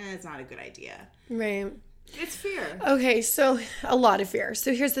VBAC, it's not a good idea. Right. It's fear. Okay, so a lot of fear.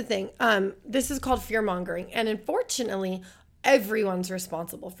 So here's the thing. This is called fear mongering, and unfortunately, everyone's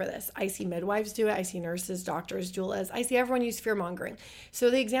responsible for this. I see midwives do it. I see nurses, doctors, doulas. I see everyone use fear mongering. So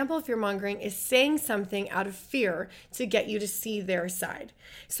the example of fear mongering is saying something out of fear to get you to see their side.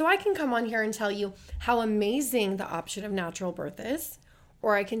 So I can come on here and tell you how amazing the option of natural birth is,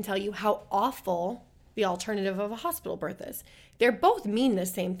 or I can tell you how awful the alternative of a hospital birth is. They both mean the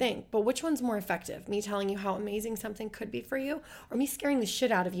same thing, but which one's more effective? Me telling you how amazing something could be for you, or me scaring the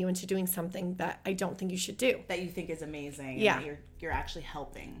shit out of you into doing something that I don't think you should do? That you think is amazing. Yeah. And that you're actually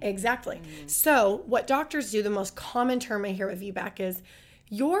helping. Exactly. So what doctors do, the most common term I hear with VBAC is,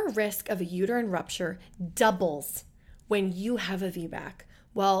 your risk of a uterine rupture doubles when you have a VBAC.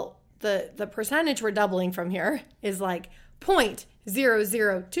 Well, the percentage we're doubling from here is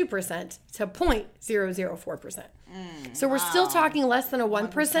 0.002% to 0.004%. So we're still talking less than a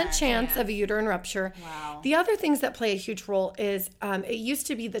 1% chance of a uterine rupture. Wow. The other things that play a huge role is it used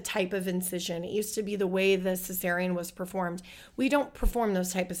to be the type of incision. It used to be the way the cesarean was performed. We don't perform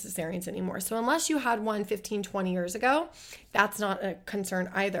those type of cesareans anymore. So unless you had one 15, 20 years ago, that's not a concern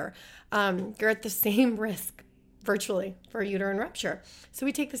either. You're at the same risk virtually for a uterine rupture. So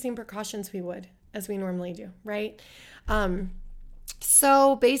we take the same precautions we would as we normally do, right?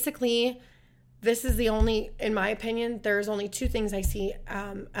 So basically, this is the only, in my opinion, there's only two things I see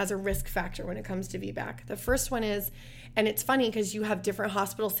as a risk factor when it comes to VBAC. The first one is, and it's funny because you have different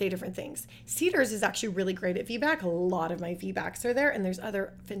hospitals say different things. Cedars is actually really great at VBAC. A lot of my VBACs are there, and there's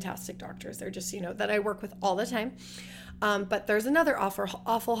other fantastic doctors there, just so you know, that I work with all the time. But there's another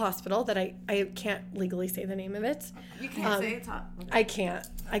awful hospital that I can't legally say the name of it. You can't say it's hot. Okay. I can't.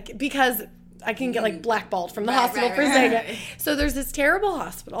 Because I can get blackballed from the hospital for saying it. So there's this terrible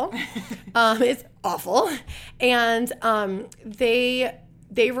hospital. It's awful. And they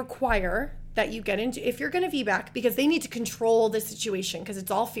require that you get into, if you're going to VBAC, because they need to control the situation because it's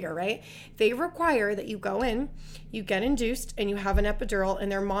all fear, right? They require that you go in, you get induced, and you have an epidural,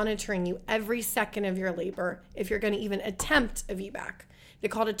 and they're monitoring you every second of your labor if you're going to even attempt a VBAC. They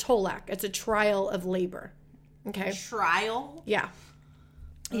call it a TOLAC. It's a trial of labor. Okay? Trial? Yeah.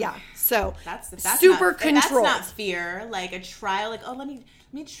 Yeah, so that's super not, controlled. That's not fear. Like a trial, like, oh, let me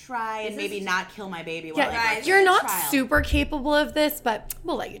try and maybe not kill my baby. While You're not super capable of this, but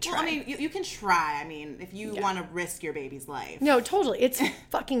we'll let you try. Well, I mean, you can try. I mean, if you want to risk your baby's life. No, totally. It's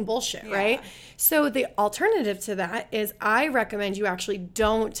fucking bullshit, right? So the alternative to that is I recommend you actually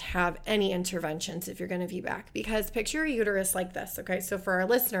don't have any interventions if you're going to VBAC, because picture your uterus like this, okay? So for our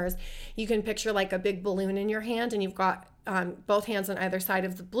listeners, you can picture like a big balloon in your hand, and you've got both hands on either side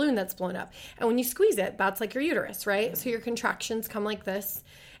of the balloon that's blown up. And when you squeeze it, that's like your uterus, right? So your contractions come like this,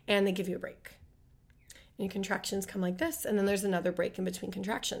 and they give you a break. And your contractions come like this, and then there's another break in between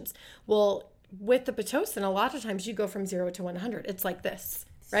contractions. Well, with the Pitocin, a lot of times you go from 0 to 100. It's like this,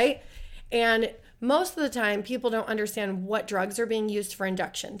 right? And most of the time, people don't understand what drugs are being used for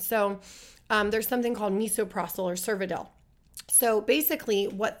induction. So there's something called misoprostol or Cervidil. So basically,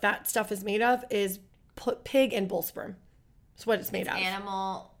 what that stuff is made of is pig and bull sperm. That's what it's made out of.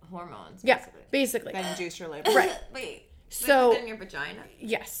 Animal hormones. Basically. That induce your labor. Right. Wait. So in your vagina?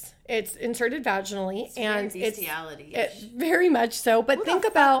 Yes, it's inserted vaginally, and bestiality. It's very much so. But think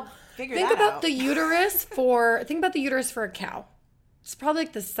about the uterus for a cow. It's probably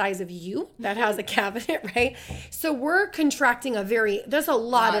like the size of you that has a cabinet, right? So we're contracting there's a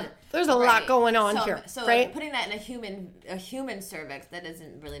lot going on here, so right? Like putting that in a human cervix, that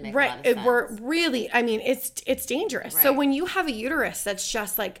doesn't really make a right. lot of sense. We're really, I mean, it's dangerous. Right. So when you have a uterus that's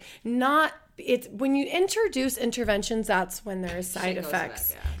just like not, it's when you introduce interventions, that's when there's side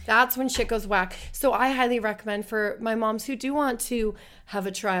effects. That's when shit goes whack. So I highly recommend for my moms who do want to have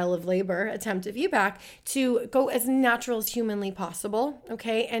a trial of labor, attempt a VBAC, to go as natural as humanly possible,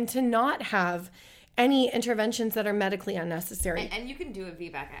 okay? And to not have any interventions that are medically unnecessary. And you can do a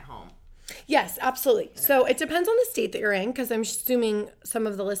VBAC at home. Yes, absolutely. So it depends on the state that you're in, because I'm assuming some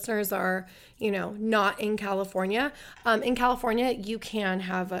of the listeners are, not in California. In California, you can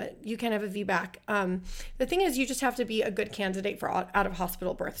have a VBAC. The thing is, you just have to be a good candidate for out of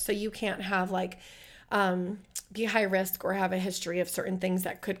hospital birth. So you can't have be high risk or have a history of certain things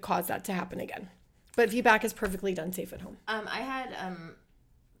that could cause that to happen again. But VBAC is perfectly done safe at home. I had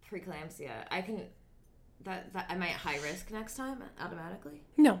preeclampsia. Am I at high risk next time automatically?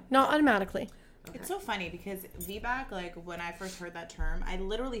 No, not automatically. Okay. It's so funny because VBAC, like when I first heard that term, I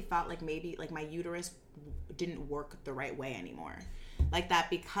literally felt like maybe like my uterus didn't work the right way anymore. Like that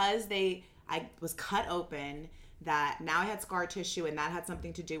because I was cut open, that now I had scar tissue, and that had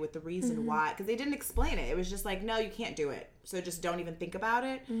something to do with the reason why, because they didn't explain it. It was just like, no, you can't do it. So just don't even think about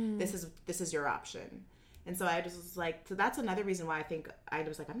it. This is your option. And so I just was like, so that's another reason why I think I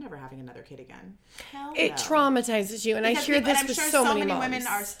was like, I'm never having another kid again. It traumatizes you. And because I hear this with so many moms. Women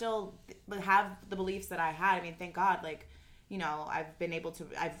are still have the beliefs that I had. I mean, thank God, like, I've been able to,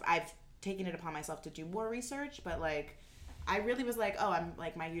 I've taken it upon myself to do more research, but like, I really was like, oh, I'm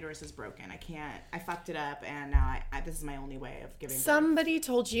like, my uterus is broken. I fucked it up, and now this is my only way of giving birth. Somebody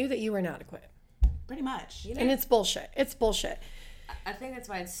told you that you were inadequate. Pretty much. And it's bullshit. It's bullshit. I think that's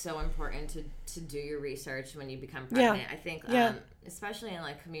why it's so important to do your research when you become pregnant. Yeah. I think, especially in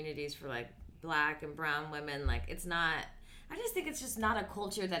like communities for like Black and brown women, like it's not. I just think it's just not a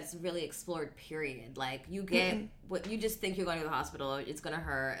culture that's really explored, period. Like you get what you just think you're going to the hospital, it's going to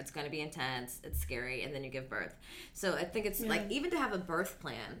hurt, it's going to be intense, it's scary, and then you give birth. So I think it's like, even to have a birth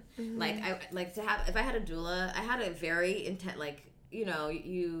plan, like I like to have, if I had a doula, I had a very intense, like, you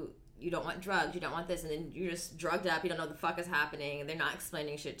don't want drugs, you don't want this, and then you're just drugged up, you don't know what the fuck is happening, and they're not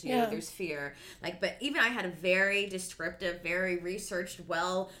explaining shit to you, there's fear. Like, but even I had a very descriptive, very researched,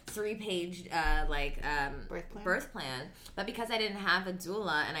 3-page, birth plan. But because I didn't have a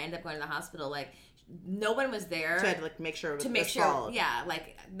doula, and I ended up going to the hospital, like, no one was there. So I had to, like, make sure it was followed. Yeah,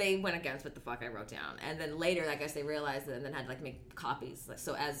 like, they went against what the fuck I wrote down. And then later, I guess they realized it and then had to, like, make copies. Like,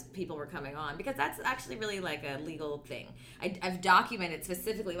 so as people were coming on, because that's actually really, like, a legal thing. I've documented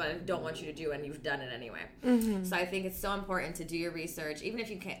specifically what I don't want you to do, and you've done it anyway. So I think it's so important to do your research, even if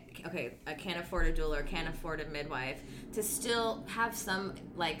you can't afford a doula or can't afford a midwife, to still have some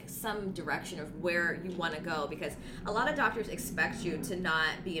direction of where you want to go, because a lot of doctors expect you to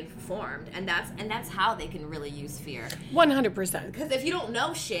not be informed, and that's how they can really use fear. 100%. Because if you don't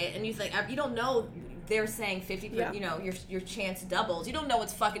know shit, and you don't know, they're saying 50%, your chance doubles. You don't know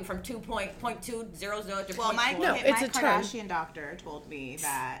it's fucking from 2.200 to 0.4. My Kardashian doctor told me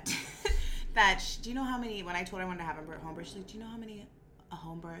that do you know how many, when I told her I wanted to have a home birth, she's like, do you know how many a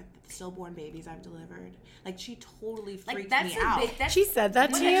home birth, stillborn babies I've delivered? Like, she totally freaked me out. She said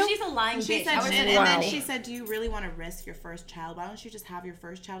that to you? She's a lying bitch. And then she said, do you really want to risk your first child? Why don't you just have your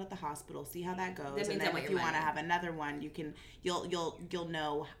first child at the hospital, see how that goes, and then if you want to have another one, you'll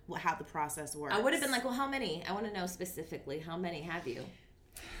know how the process works. I would have been like, well, how many? I want to know specifically, how many have you?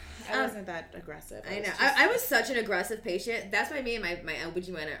 I wasn't that aggressive. I know. I was such an aggressive patient. That's why me and my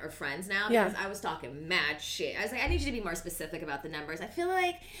OBGYN are friends now, because I was talking mad shit. I was like, I need you to be more specific about the numbers. I feel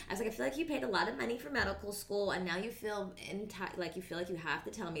like you paid a lot of money for medical school, and now you feel like you have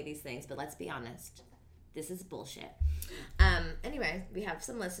to tell me these things, but let's be honest. This is bullshit. Anyway, we have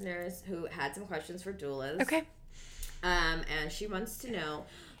some listeners who had some questions for doulas. Okay. And she wants to know,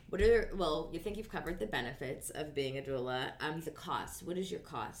 you think you've covered the benefits of being a doula. The cost. What is your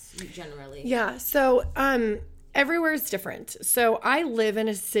cost generally? Yeah. So, everywhere is different. So I live in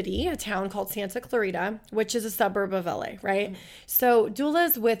a town called Santa Clarita, which is a suburb of LA, right? Mm-hmm. So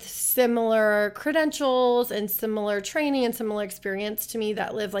doulas with similar credentials and similar training and similar experience to me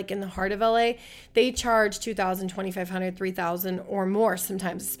that live like in the heart of LA, they charge $2,000, $2,500, $3,000 or more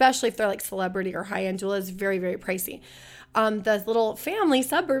sometimes, especially if they're like celebrity or high-end doulas, very, very pricey. The little family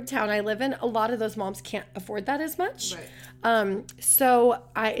suburb town I live in, a lot of those moms can't afford that as much. Right. So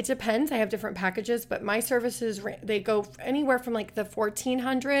it depends. I have different packages, but my services, they go anywhere from like the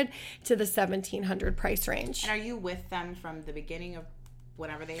 $1,400 to the $1,700 price range. And are you with them from the beginning of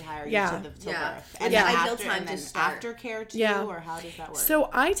whenever they hire you to birth? And then aftercare too, or how does that work? So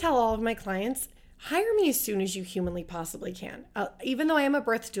I tell all of my clients, hire me as soon as you humanly possibly can. Even though I am a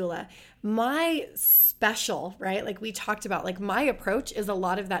birth doula, my special, right? Like we talked about, like my approach is a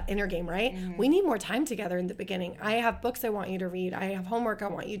lot of that inner game, right? Mm-hmm. We need more time together in the beginning. I have books I want you to read. I have homework I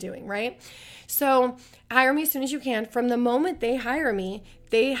want you doing, right? So hire me as soon as you can. From the moment they hire me,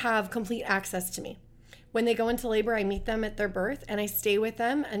 they have complete access to me. When they go into labor, I meet them at their birth and I stay with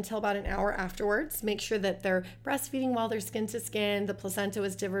them until about an hour afterwards. Make sure that they're breastfeeding well, they're skin to skin, the placenta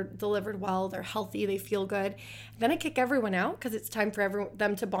was delivered well, they're healthy, they feel good. Then I kick everyone out because it's time for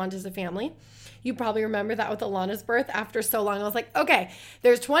them to bond as a family. You probably remember that with Alana's birth. After so long, I was like, okay,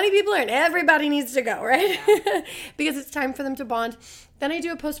 there's 20 people here and everybody needs to go, right? Yeah. Because it's time for them to bond. Then I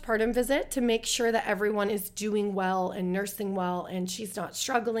do a postpartum visit to make sure that everyone is doing well and nursing well and she's not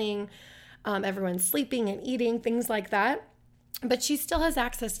struggling. Everyone's sleeping and eating, things like that. But she still has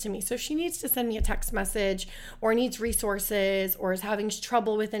access to me. So if she needs to send me a text message or needs resources or is having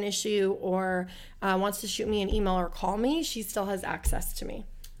trouble with an issue or wants to shoot me an email or call me, she still has access to me.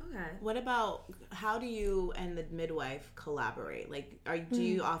 Okay. What about, how do you and the midwife collaborate? Like, do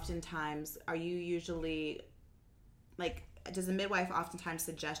you oftentimes, are you usually, like, does the midwife oftentimes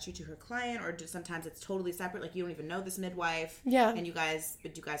suggest you to her client, or sometimes it's totally separate, like you don't even know this midwife? Yeah. And do you guys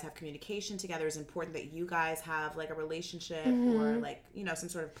have communication together? Is it important that you guys have like a relationship or like, some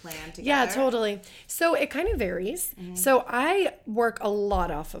sort of plan together? Yeah, totally. So it kind of varies. Mm-hmm. So I work a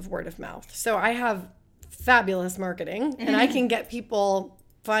lot off of word of mouth. So I have fabulous marketing and I can get people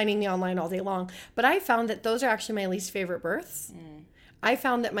finding me online all day long. But I found that those are actually my least favorite births. I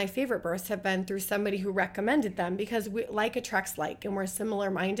found that my favorite births have been through somebody who recommended them because like attracts like, and we're similar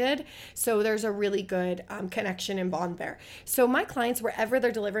minded. So there's a really good connection and bond there. So my clients, wherever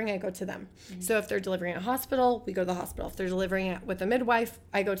they're delivering, I go to them. Mm-hmm. So if they're delivering at a hospital, we go to the hospital. If they're delivering with a midwife,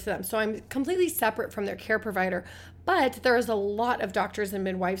 I go to them. So I'm completely separate from their care provider. But there's a lot of doctors and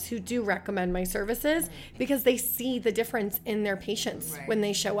midwives who do recommend my services because they see the difference in their patients when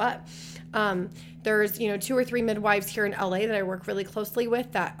they show up. There's, 2 or 3 midwives here in LA that I work really closely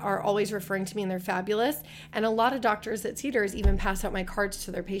with that are always referring to me and they're fabulous. And a lot of doctors at Cedars even pass out my cards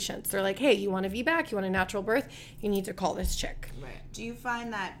to their patients. They're like, hey, you want a VBAC? You want a natural birth? You need to call this chick. Right. Do you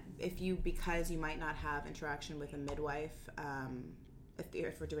find that because you might not have interaction with a midwife,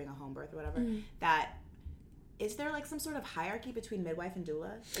 if we're doing a home birth or whatever, that is there like some sort of hierarchy between midwife and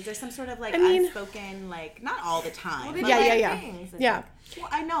doula? Is there some sort of like unspoken, like, not all the time? Well, yeah. Well,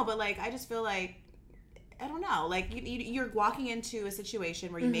 I know, but like I just feel like, I don't know, like you're walking into a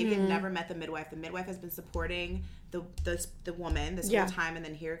situation where you maybe have never met the midwife. The midwife has been supporting the woman this whole time, and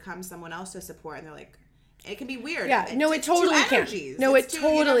then here comes someone else to support, and they're like, it can be weird. Yeah, no, it totally can. No, it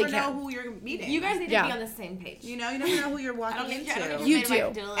totally can. You never know who you're meeting. You guys need to be on the same page. You never know who you're walking into. You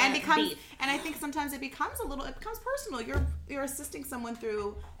do. And I think sometimes it becomes personal. You're assisting someone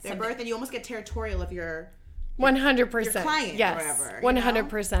through their birth, and you almost get territorial of your 100%. Your client, yes, or whatever.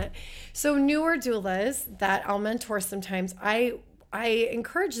 100%. So newer doulas that I'll mentor sometimes, I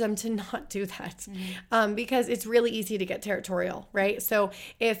encourage them to not do that because it's really easy to get territorial, right? So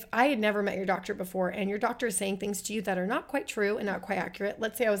if I had never met your doctor before and your doctor is saying things to you that are not quite true and not quite accurate,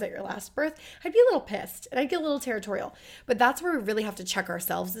 let's say I was at your last birth, I'd be a little pissed and I'd get a little territorial. But that's where we really have to check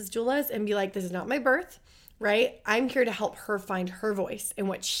ourselves as doulas and be like, this is not my birth, right? I'm here to help her find her voice and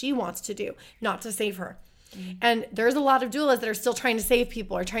what she wants to do, not to save her. And there's a lot of doulas that are still trying to save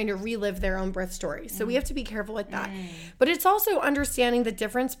people or trying to relive their own birth story. So we have to be careful with that. But it's also understanding the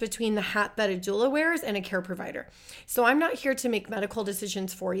difference between the hat that a doula wears and a care provider. So I'm not here to make medical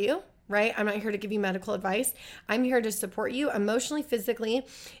decisions for you, right? I'm not here to give you medical advice. I'm here to support you emotionally, physically,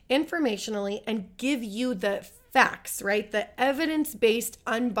 informationally, and give you the facts, right? The evidence-based,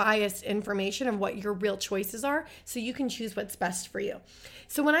 unbiased information of what your real choices are so you can choose what's best for you.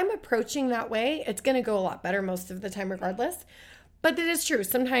 So when I'm approaching that way, it's going to go a lot better most of the time regardless. But it is true.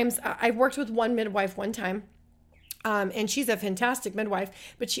 Sometimes I worked with one midwife one time. And she's a fantastic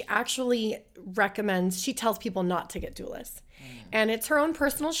midwife, but she actually she tells people not to get doulas. And it's her own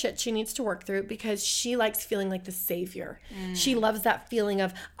personal shit she needs to work through because she likes feeling like the savior. She loves that feeling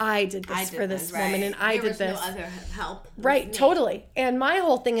of, I did this for this woman and I did this. There was no other help. Right, totally. And my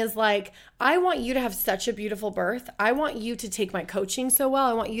whole thing is like, I want you to have such a beautiful birth. I want you to take my coaching so well.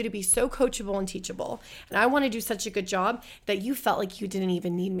 I want you to be so coachable and teachable. And I want to do such a good job that you felt like you didn't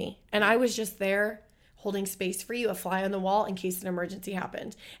even need me. And I was just there holding space for you, a fly on the wall in case an emergency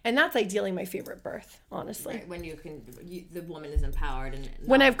happened. And that's ideally my favorite birth, honestly. Right, when the woman is empowered. And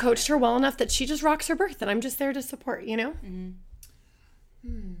when I've coached her well enough that she just rocks her birth and I'm just there to support, you know?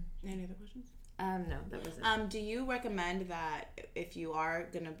 Any other questions? No, that was it. Do you recommend that if you are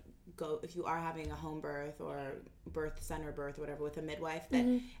having a home birth or birth center birth or whatever with a midwife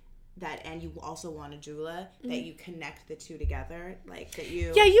that and you also want a doula, that you connect the two together, like that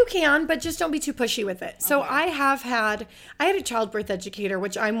you... Yeah, you can, but just don't be too pushy with it. So I had a childbirth educator,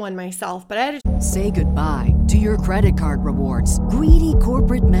 which I'm one myself, but I had a... Say goodbye to your credit card rewards. Greedy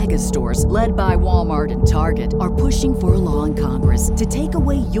corporate mega stores, led by Walmart and Target, are pushing for a law in Congress to take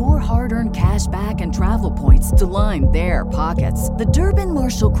away your hard-earned cash back and travel points to line their pockets. The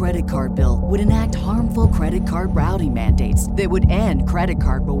Durbin-Marshall credit card bill would enact harmful credit card routing mandates that would end credit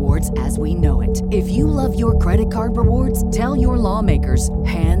card rewards as we know it. If you love your credit card rewards, tell your lawmakers,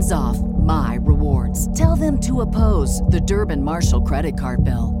 hands off my rewards. Tell them to oppose the Durbin-Marshall credit card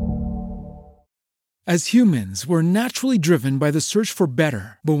bill. As humans, we're naturally driven by the search for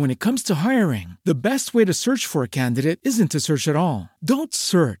better. But when it comes to hiring, the best way to search for a candidate isn't to search at all. Don't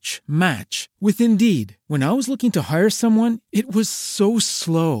search, match with Indeed. When I was looking to hire someone, it was so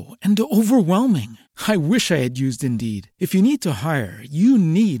slow and overwhelming. I wish I had used Indeed. If you need to hire, you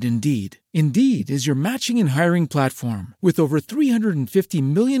need Indeed. Indeed is your matching and hiring platform with over 350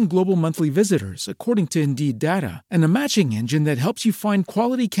 million global monthly visitors, according to Indeed data, and a matching engine that helps you find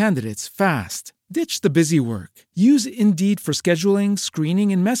quality candidates fast. Ditch the busy work. Use Indeed for scheduling,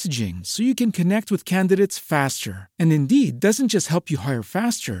 screening, and messaging so you can connect with candidates faster. And Indeed doesn't just help you hire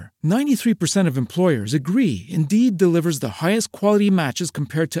faster. 93% of employers agree Indeed delivers the highest quality matches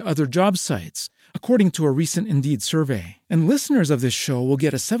compared to other job sites, according to a recent Indeed survey. And listeners of this show will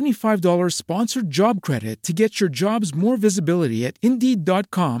get a $75 sponsored job credit to get your jobs more visibility at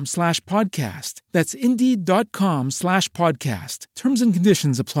Indeed.com/podcast. That's Indeed.com/podcast. Terms and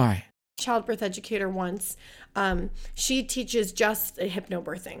conditions apply. Childbirth educator once. She teaches just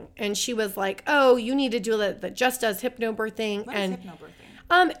hypnobirthing, and she was like, "Oh, you need a doula that just does hypnobirthing." What and is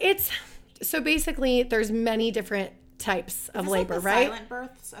hypnobirthing? It's so basically there's many different types of labor, like the right? Silent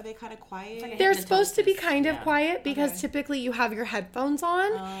births, are they kind of quiet? They're supposed to be kind of quiet because typically you have your headphones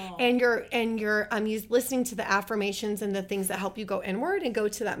on and you're listening to the affirmations and the things that help you go inward and go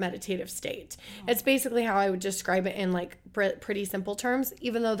to that meditative state. It's basically how I would describe it in like pretty simple terms,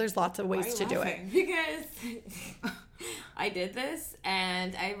 even though there's lots of ways to do it. Because I did this,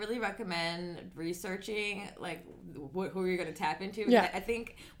 and I really recommend researching like who you're going to tap into. Yeah. I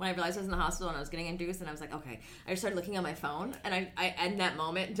think when I realized I was in the hospital and I was getting induced, and I was like, okay, I just started looking on my phone, and I in that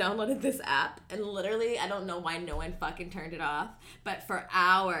moment downloaded this app, and literally I don't know why no one fucking turned it off, but for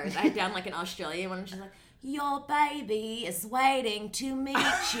hours I had down like an Australian one, and she's like, "Your baby is waiting to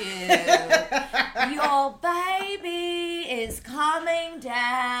meet you. Your baby is coming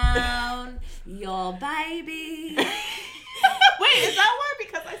down. Your baby." Wait, is that why?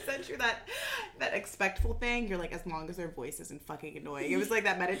 Because I sent you that expectful thing. You're like, as long as their voice isn't fucking annoying. It was like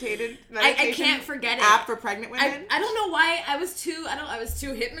that meditation. I can't forget it. App for pregnant women. I don't know why I was too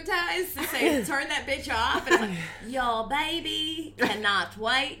hypnotized to say turn that bitch off. And it's like, your baby cannot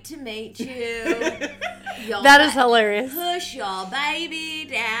wait to meet you. That is hilarious. Push your baby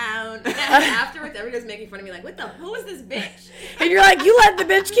down. And afterwards, everybody's making fun of me like, who is this bitch? And you're like, you let the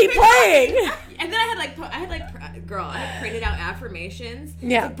bitch keep playing. And then I had printed out affirmations.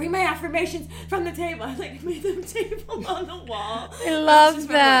 Yeah. Like, bring my affirmations from the table. I like made them table on the wall. I love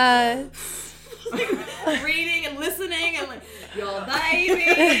that. like reading and listening and like, your baby.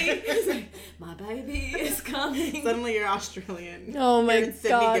 It's like, my baby is coming. Suddenly you're Australian. Oh my you're in Sydney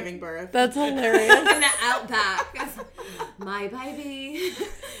God. giving birth. That's hilarious. In the outback. It's like, my baby.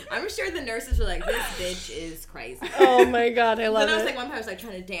 I'm sure the nurses were like, this bitch is crazy. Oh my God, I love Then I was it. like, one part I was like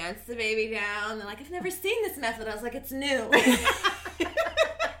trying to dance the baby down. They're like, I've never seen this method. I was like, it's new.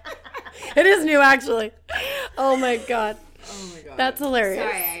 It is new, actually. Oh my God. Oh my God. That's hilarious.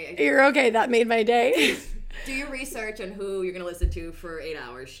 Sorry, You're okay. That made my day. Do your research on who you're going to listen to for 8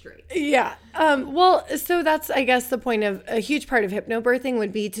 hours straight. Yeah. Well, so that's, I guess, the point of a huge part of hypnobirthing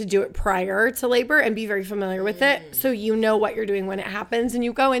would be to do it prior to labor and be very familiar with it. So you know what you're doing when it happens and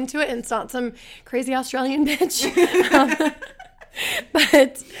you go into it and it's not some crazy Australian bitch.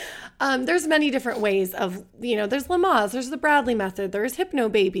 But there's many different ways of, there's Lamaze, there's the Bradley method, there's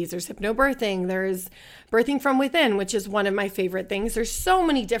hypnobabies, there's hypnobirthing, there's birthing from within, which is one of my favorite things. There's so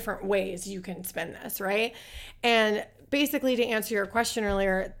many different ways you can spin this, right? And basically, to answer your question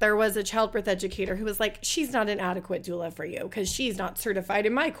earlier, there was a childbirth educator who was like, she's not an adequate doula for you because she's not certified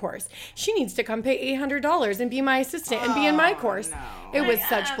in my course. She needs to come pay $800 and be my assistant and be in my course. No. It was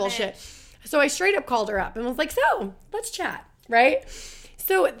such bullshit. So I straight up called her up and was like, so let's chat, right?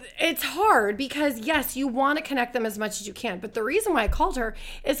 So it's hard because, yes, you want to connect them as much as you can. But the reason why I called her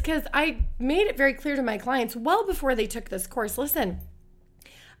is because I made it very clear to my clients well before they took this course, listen,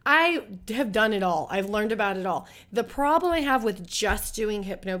 I have done it all. I've learned about it all. The problem I have with just doing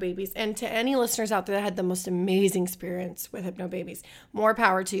hypnobabies, and to any listeners out there that had the most amazing experience with hypnobabies, more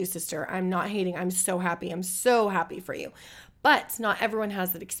power to you, sister. I'm not hating. I'm so happy. I'm so happy for you. But not everyone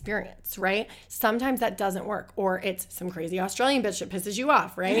has that experience, right? Sometimes that doesn't work, or it's some crazy Australian bitch that pisses you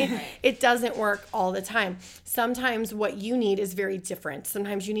off, right? It doesn't work all the time. Sometimes what you need is very different.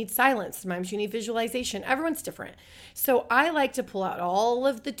 Sometimes you need silence. Sometimes you need visualization. Everyone's different. So I like to pull out all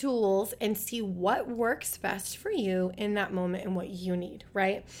of the tools and see what works best for you in that moment and what you need,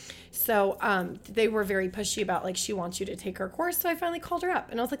 right? So they were very pushy about, like, she wants you to take her course. So I finally called her up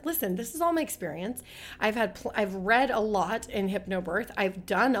and I was like, listen, this is all my experience. I've read a lot in hypnobirth. I've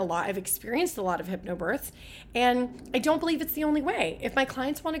done a lot. I've experienced a lot of hypnobirths, and I don't believe it's the only way. If my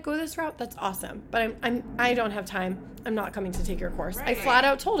clients want to go this route, that's awesome. But I don't have time. I'm not coming to take your course. Right. I flat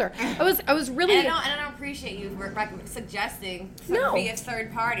out told her. I was really. And I don't appreciate you suggesting be a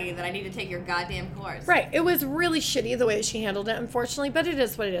third party that I need to take your goddamn course. Right. It was really shitty the way that she handled it, unfortunately. But it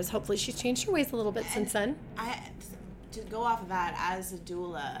is what it is. Hopefully, she's changed her ways a little bit since then. To go off of that, as a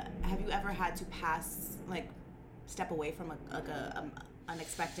doula, have you ever had to step away from a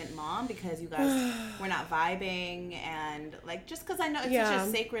unexpected mom because you guys were not vibing, and just because I know it's such a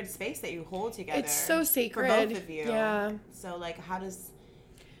sacred space that you hold together. It's so sacred for both of you. Yeah. So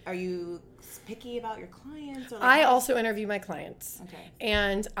are you picky about your clients? Or I also interview my clients. Okay.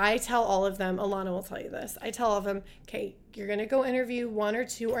 And I tell all of them, Alana will tell you this. I tell all of them, okay, you're going to go interview 1 or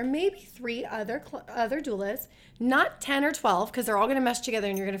 2 or maybe 3 other doulas, not 10 or 12, because they're all going to mesh together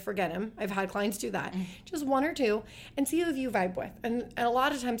and you're going to forget them. I've had clients do that. Just 1 or 2 and see who you vibe with. And a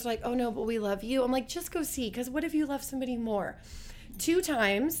lot of times they're like, oh no, but we love you. I'm like, just go see, because what if you love somebody more? 2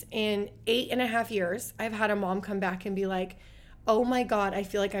 times in 8.5 years, I've had a mom come back and be like, oh my God, I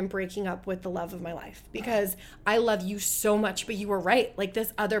feel like I'm breaking up with the love of my life because I love you so much, but you were right. Like,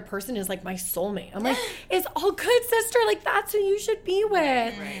 this other person is like my soulmate. I'm like, it's all good, sister. Like, that's who you should be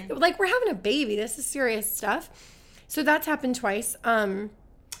with. Right. Like, we're having a baby. This is serious stuff. So that's happened twice.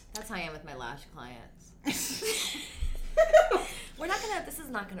 That's how I am with my lash clients. This is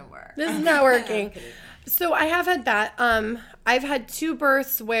not gonna work. This is not working. So I have had that. I've had 2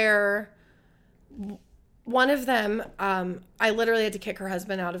 births where one of them, I literally had to kick her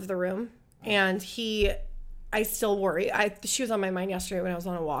husband out of the room, and I still worry. She was on my mind yesterday when I was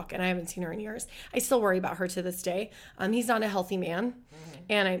on a walk, and I haven't seen her in years. I still worry about her to this day. He's not a healthy man,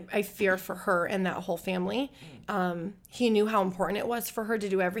 and I fear for her and that whole family. He knew how important it was for her to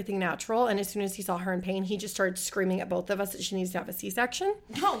do everything natural, and as soon as he saw her in pain, he just started screaming at both of us that she needs to have a C-section.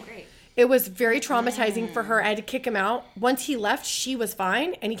 Oh, great. It was very traumatizing for her. I had to kick him out. Once he left, she was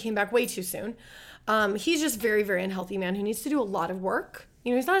fine, and he came back way too soon. He's just very, very unhealthy man who needs to do a lot of work.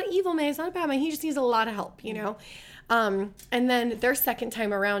 He's not an evil man. He's not a bad man. He just needs a lot of help, And then their second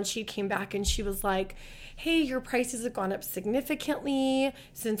time around, she came back and she was like, hey, your prices have gone up significantly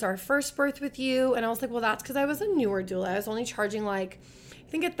since our first birth with you. And I was like, well, that's because I was a newer doula. I was only charging I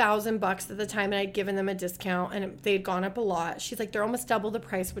think $1,000 at the time, and I'd given them a discount, and they'd gone up a lot. She's like, they're almost double the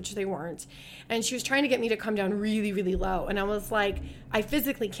price, which they weren't. And she was trying to get me to come down really, really low. And I was like, I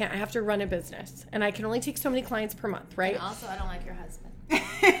physically can't. I have to run a business, and I can only take so many clients per month, right? And also, I don't like your husband.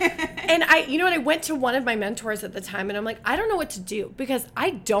 And I went to one of my mentors at the time, and I'm like, I don't know what to do because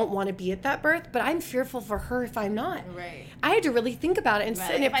I don't want to be at that birth, but I'm fearful for her if I'm not. Right. I had to really think about it and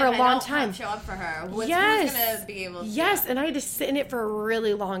sit in it for a long time. Show up for her. Who's Yes. going to be able to? Yes, and I had to sit in it for a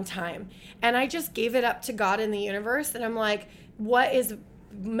really long time. And I just gave it up to God and the universe, and I'm like, what is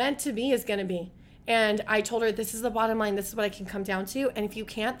meant to be is going to be. And I told her, this is the bottom line. This is what I can come down to. And if you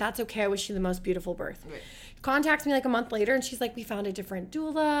can't, that's okay. I wish you the most beautiful birth. Right. Contacts me like a month later, and she's like, we found a different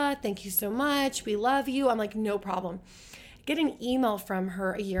doula. Thank you so much. We love you. I'm like, no problem. Get an email from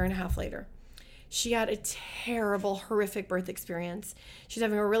her a year and a half later. She had a terrible, horrific birth experience. She's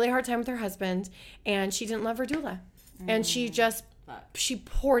having a really hard time with her husband, and she didn't love her doula. And she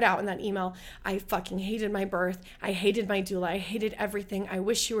poured out in that email, I fucking hated my birth. I hated my doula. I hated everything. I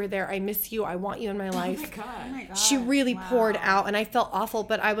wish you were there. I miss you. I want you in my life. Oh my God. She really poured out, and I felt awful,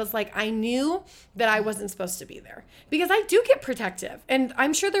 but I was like, I knew that I wasn't supposed to be there because I do get protective. And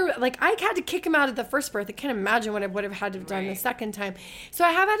I'm sure I had to kick him out of the first birth. I can't imagine what I would have had to have done the second time. So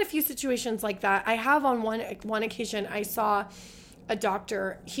I have had a few situations like that. I have on one occasion, I saw a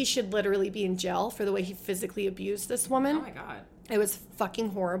doctor. He should literally be in jail for the way he physically abused this woman. Oh my God. It was fucking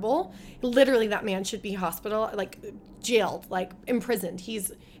horrible. Literally, that man should be jailed, imprisoned.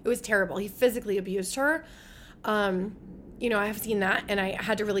 It was terrible. He physically abused her. I have seen that, and I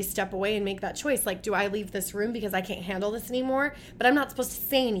had to really step away and make that choice. Like, do I leave this room because I can't handle this anymore? But I'm not supposed to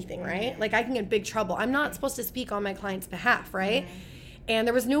say anything, right? Like, I can get in big trouble. I'm not supposed to speak on my client's behalf, right? And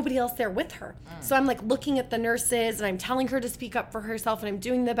there was nobody else there with her. So I'm like looking at the nurses, and I'm telling her to speak up for herself, and I'm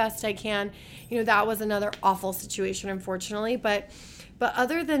doing the best I can. That was another awful situation, unfortunately. But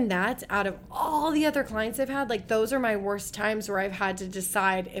other than that, out of all the other clients I've had, those are my worst times where I've had to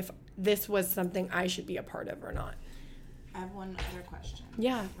decide if this was something I should be a part of or not. I have one other question.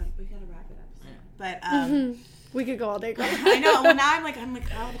 Yeah. We gotta wrap it up soon. But we could go all day, girl. I know. Well, now I'm like,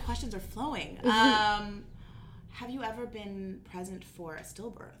 oh, the questions are flowing. Have you ever been present for a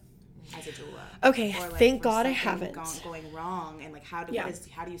stillbirth as a doula? Okay, thank God I haven't. Going wrong, and how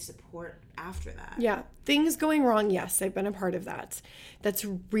do you support after that? Yeah, things going wrong. Yes, I've been a part of that. That's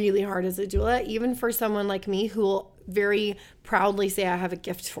really hard as a doula, even for someone like me who will very proudly say I have a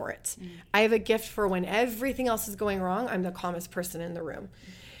gift for it. I have a gift for when everything else is going wrong. I'm the calmest person in the room.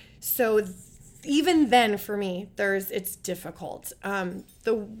 So even then, for me, it's difficult.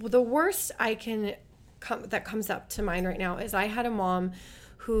 The worst that comes up to mind right now is I had a mom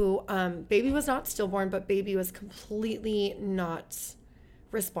who baby was not stillborn, but baby was completely not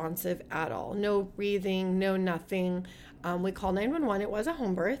responsive at all. No breathing, no nothing. We called 911. It was a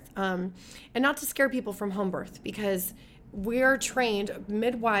home birth. And not to scare people from home birth, because we're trained,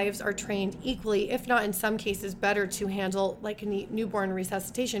 midwives are trained equally, if not in some cases better, to handle a newborn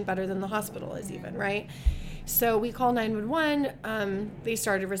resuscitation better than the hospital is even, right? So we called 911. They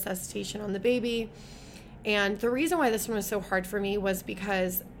started resuscitation on the baby. And the reason why this one was so hard for me was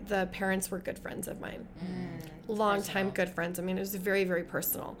because the parents were good friends of mine. Long-time good friends. I mean, it was very, very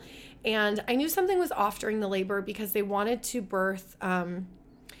personal. And I knew something was off during the labor because they wanted to birth.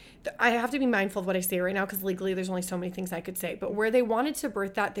 I have to be mindful of what I say right now because legally there's only so many things I could say. But where they wanted to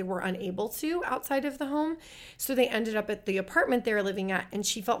birth that, they were unable to outside of the home. So they ended up at the apartment they were living at, and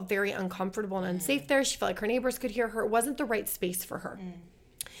she felt very uncomfortable and unsafe there. She felt like her neighbors could hear her. It wasn't the right space for her.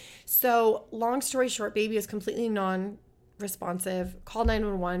 So long story short, baby is completely non-responsive, called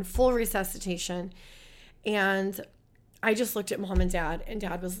 911, full resuscitation. And I just looked at mom and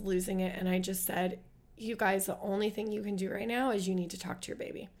dad was losing it. And I just said, you guys, the only thing you can do right now is you need to talk to your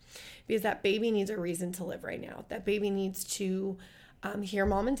baby, because that baby needs a reason to live right now. That baby needs to hear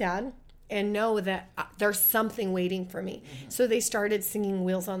mom and dad and know that there's something waiting for me. So they started singing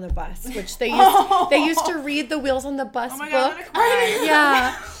Wheels on the Bus, which they used to read the Wheels on the Bus book. God, I'm gonna cry.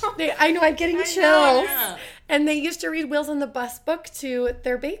 Yeah. I know, I'm getting chills. And they used to read Wheels on the Bus book to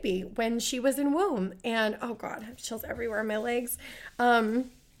their baby when she was in womb. And, oh God, I have chills everywhere in my legs.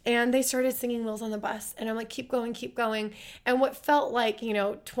 And they started singing Wheels on the Bus. And I'm like, keep going, keep going. And what felt like,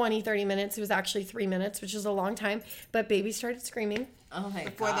 20, 30 minutes, it was actually 3 minutes, which is a long time. But baby started screaming. Oh my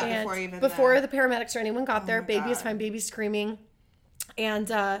Before God. Before the paramedics or anyone got there, baby is fine, baby's screaming. And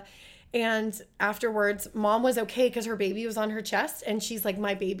afterwards, mom was okay because her baby was on her chest, and she's like,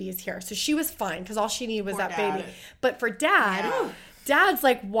 my baby is here. So she was fine because all she needed was that baby. But for dad, dad's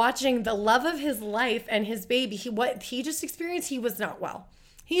like watching the love of his life and his baby. What he just experienced, he was not well.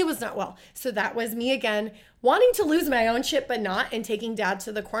 He was not well. So that was me again, wanting to lose my own shit, but not, and taking dad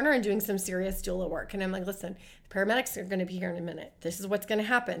to the corner and doing some serious doula work. And I'm like, listen, the paramedics are going to be here in a minute. This is what's going to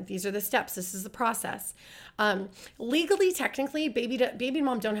happen. These are the steps. This is the process. Legally, technically, baby and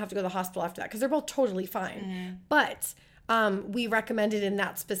mom don't have to go to the hospital after that because they're both totally fine. But we recommended in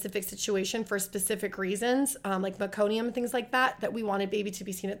that specific situation for specific reasons, like meconium and things like that we wanted baby to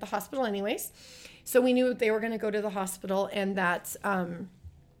be seen at the hospital anyways. So we knew they were going to go to the hospital, and that's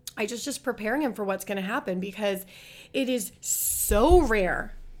I just preparing him for what's going to happen, because it is so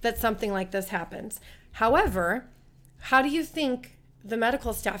rare that something like this happens. However, how do you think the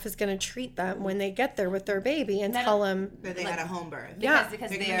medical staff is going to treat them when they get there with their baby and tell them that they had a home birth? Yeah. Because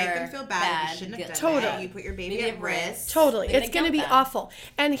they're they're going to make them feel bad. You shouldn't have done Totally. that. You put your baby at risk. Totally. It's going to be awful.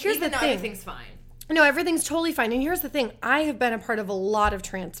 And here's Even the though thing. everything's fine. No, everything's totally fine. And here's the thing. I have been a part of a lot of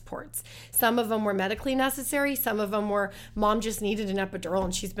transports. Some of them were medically necessary. Some of them were mom just needed an epidural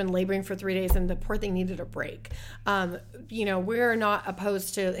and she's been laboring for 3 days and the poor thing needed a break. We're not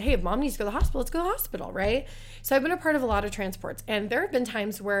opposed to, hey, if mom needs to go to the hospital, let's go to the hospital, right? So I've been a part of a lot of transports. And there have been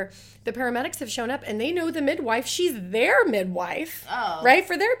times where the paramedics have shown up and they know the midwife. She's their midwife, right,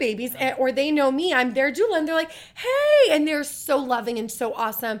 for their babies. Or they know me. I'm their doula. And they're like, hey. And they're so loving and so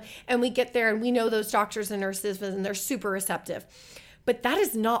awesome. And we get there and we know those doctors and nurses and they're super receptive. But that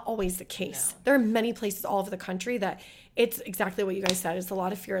is not always the case. No. There are many places all over the country that it's exactly what you guys said. It's a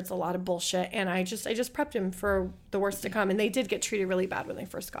lot of fear. It's a lot of bullshit. And I just prepped him for the worst to come. And they did get treated really bad when they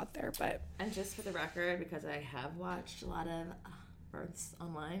first got there. But and just for the record, because I have watched a lot of births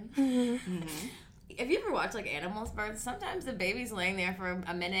online. If you ever watch like animals births, sometimes the baby's laying there for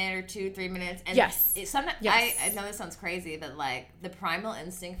a minute or 2-3 minutes. And yes. Sometimes I know this sounds crazy, but like the primal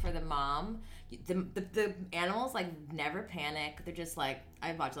instinct for the mom. The animals like never panic. They're just like,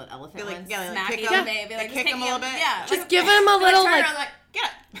 I watched that elephant one smacking the baby, like kick him a little bit. Yeah, just give him a little like get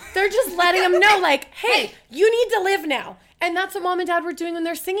up. They're just letting them know like, hey, you need to live now. And that's what mom and dad were doing when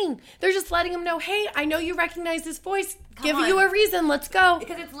they're singing. They're just letting them know, hey, I know you recognize this voice. Give you a reason. Let's go.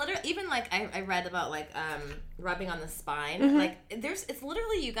 Because it's literally, even like I read about like rubbing on the spine. Like it's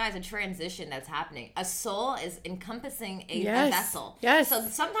literally, you guys, a transition that's happening. A soul is encompassing a vessel. Yes. So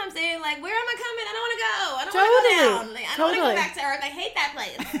sometimes they're like, where am I coming? I don't want to go. I don't want to go down. Like, I don't want to go back to Earth. I hate that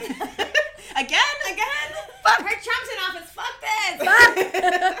place. Again? Fuck. Her chumps in office. Fuck this. Fuck.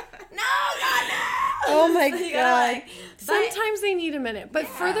 No, God, no. Oh my God. Sometimes they need a minute. But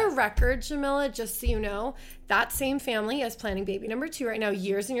for the record, Jamila, just so you know, that same family is planning baby number 2 right now.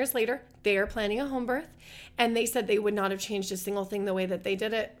 Years and years later, they are planning a home birth. And they said they would not have changed a single thing the way that they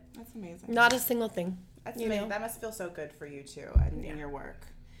did it. That's amazing. Not a single thing. That's amazing. That must feel so good for you too and in your work.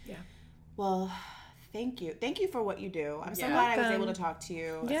 Yeah. Well, thank you. Thank you for what you do. I'm so glad I was able to talk to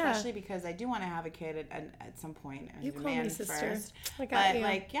you, especially because I do want to have a kid at some point. You call me sister. First.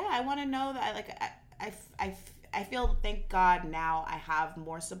 I want to know that I feel, thank God, now I have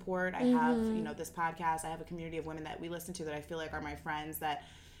more support. I have, this podcast. I have a community of women that we listen to that I feel like are my friends that,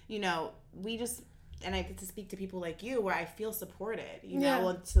 we just, and I get to speak to people like you where I feel supported, you know?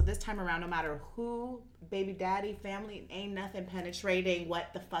 And so this time around, no matter who, baby daddy, family, ain't nothing penetrating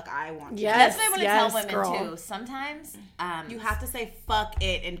what the fuck I want to. That's what I want to tell women too. Sometimes you have to say fuck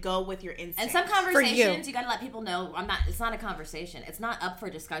it and go with your instinct. And some conversations you got to let people know it's not a conversation. It's not up for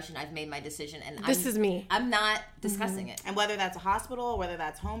discussion. I've made my decision and this is me. I'm not discussing it. And whether that's a hospital, whether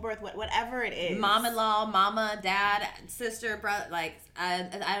that's home birth, whatever it is. Mom-in-law, mama, dad, sister, brother,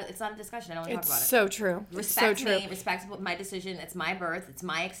 it's not a discussion. I don't want to talk about it. It's so true. Respect me. Respect my decision. It's my birth. It's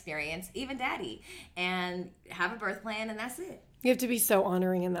my experience. Even daddy. And have a birth plan, and that's it. You have to be so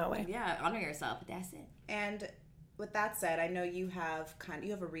honoring in that way. Yeah, honor yourself, but that's it. And with that said, I know you have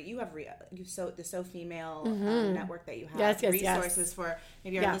the So Female network that you have resources for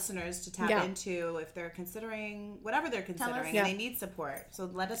maybe our listeners to tap into if they're considering whatever they're considering and they need support. So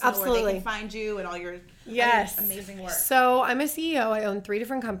let us know where they can find you and all your amazing work. So I'm a CEO. I own 3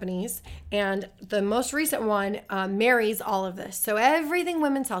 different companies, and the most recent one marries all of this. So everything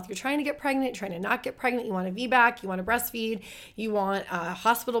women's health. You're trying to get pregnant, trying to not get pregnant. You want a VBAC. You want to breastfeed. You want a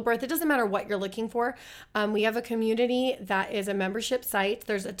hospital birth. It doesn't matter what you're looking for. We have a community that is a membership site.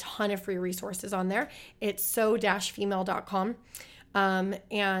 There's a ton of free resources on there. It's so-female.com.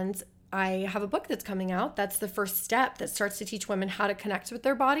 And I have a book that's coming out. That's the first step that starts to teach women how to connect with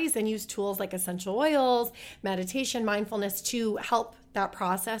their bodies and use tools like essential oils, meditation, mindfulness to help that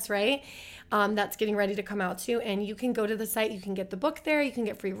process, right? That's getting ready to come out too. And you can go to the site, you can get the book there, you can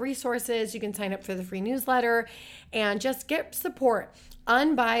get free resources, you can sign up for the free newsletter and just get support.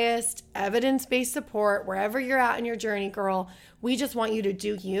 Unbiased, evidence-based support wherever you're at in your journey, girl. We just want you to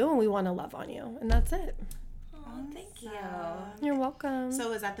do you and we want to love on you. And that's it. Thank you. You're welcome.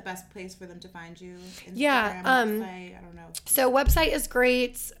 So is that the best place for them to find you? Instagram, website? I don't know. So website is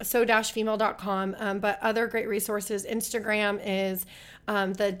great, so-female.com, but other great resources. Instagram is,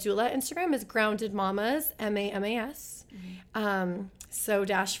 the doula Instagram is Grounded Mamas, MAMAS.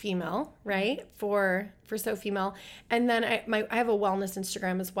 so-female, right? For so female. And then I have a wellness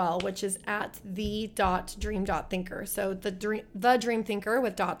Instagram as well, which is at the.dream.thinker. So the dream thinker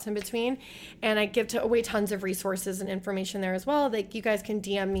with dots in between. And I give away tons of resources and information there as well. Like, you guys can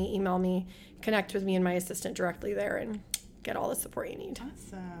DM me, email me, connect with me and my assistant directly there, and get all the support you need.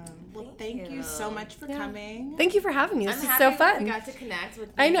 Awesome. Well, thank you so much for coming. Thank you for having me. This I'm is happy so fun. We got to connect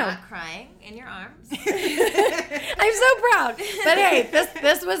with I know. not crying in your arms. I'm so proud. But hey,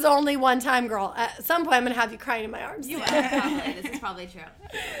 this was only one time, girl. At some point, I'm going to have you crying in my arms. You are, probably. This is probably true.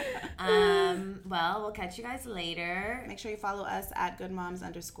 Well, we'll catch you guys later. Make sure you follow us at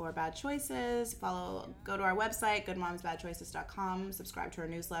goodmoms_bad-choices. Go to our website, goodmomsbadchoices.com. Subscribe to our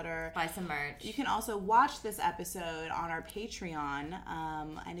newsletter. Buy some merch. You can also watch this episode on our Patreon.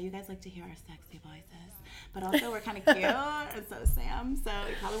 I know you guys like to hear our sexy voices, but also we're kind of cute, and so Sam. So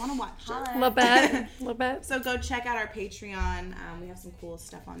you probably want to watch it. A little bit. So go check out our Patreon. We have some cool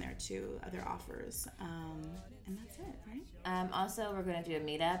stuff on there too, other offers. And that's it, right? Also, we're going to do a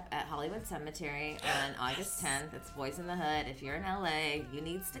meetup at Hollywood Cemetery on August 10th. It's Boys in the Hood. If you're in LA, you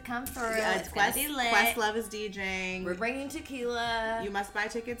need to come through. It's going to be lit. Questlove is DJing. We're bringing tequila. You must buy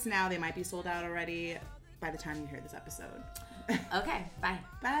tickets now. They might be sold out already by the time you hear this episode. Okay, bye.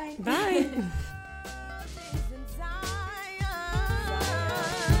 Bye. Bye.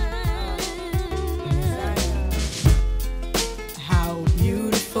 How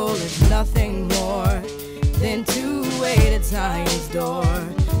beautiful is nothing more than to wait at time's door.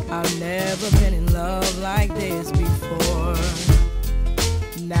 I've never been in love like this before.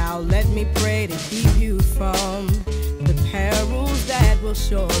 Now let me pray to keep you from the perils that will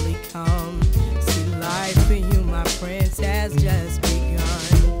surely come. See, life for you, my prince, has just begun.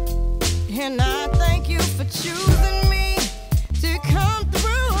 And I thank you for choosing me to come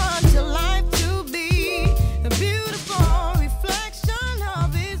through unto life to be a beautiful reflection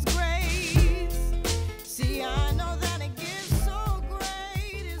of His grace. See, I know that a gift so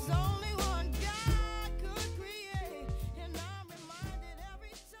great is only one God could create. And I'm reminded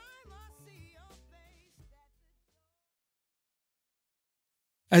every time I see your face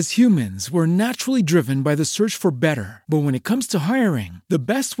that As humans, we're naturally driven by the search for better. But when it comes to hiring, the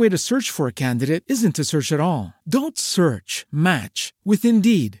best way to search for a candidate isn't to search at all. Don't search, match with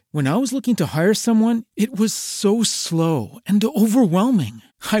Indeed. When I was looking to hire someone, it was so slow and overwhelming.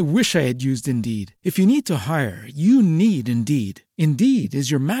 I wish I had used Indeed. If you need to hire, you need Indeed. Indeed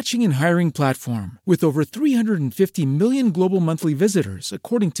is your matching and hiring platform with over 350 million global monthly visitors,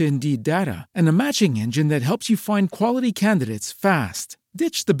 according to Indeed data, and a matching engine that helps you find quality candidates fast.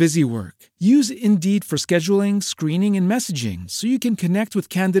 Ditch the busy work. Use Indeed for scheduling, screening, and messaging so you can connect with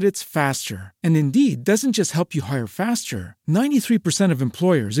candidates faster. And Indeed doesn't just help you hire faster. 93% of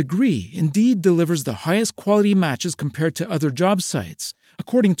employers agree Indeed delivers the highest quality matches compared to other job sites,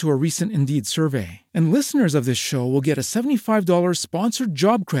 according to a recent Indeed survey. And listeners of this show will get a $75 sponsored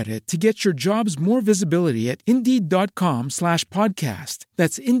job credit to get your jobs more visibility at Indeed.com/podcast.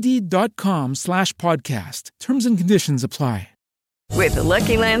 That's Indeed.com/podcast. Terms and conditions apply. With the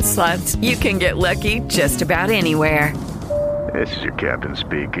Lucky Land Slots, you can get lucky just about anywhere. This is your captain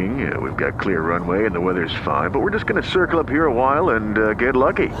speaking. We've got clear runway and the weather's fine, but we're just going to circle up here a while and get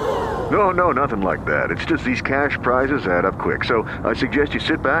lucky. No, nothing like that. It's just these cash prizes add up quick. So I suggest you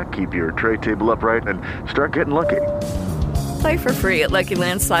sit back, keep your tray table upright, and start getting lucky. Play for free at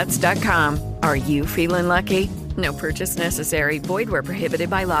LuckyLandSlots.com. Are you feeling lucky? No purchase necessary. Void where prohibited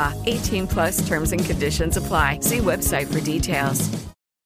by law. 18+ terms and conditions apply. See website for details.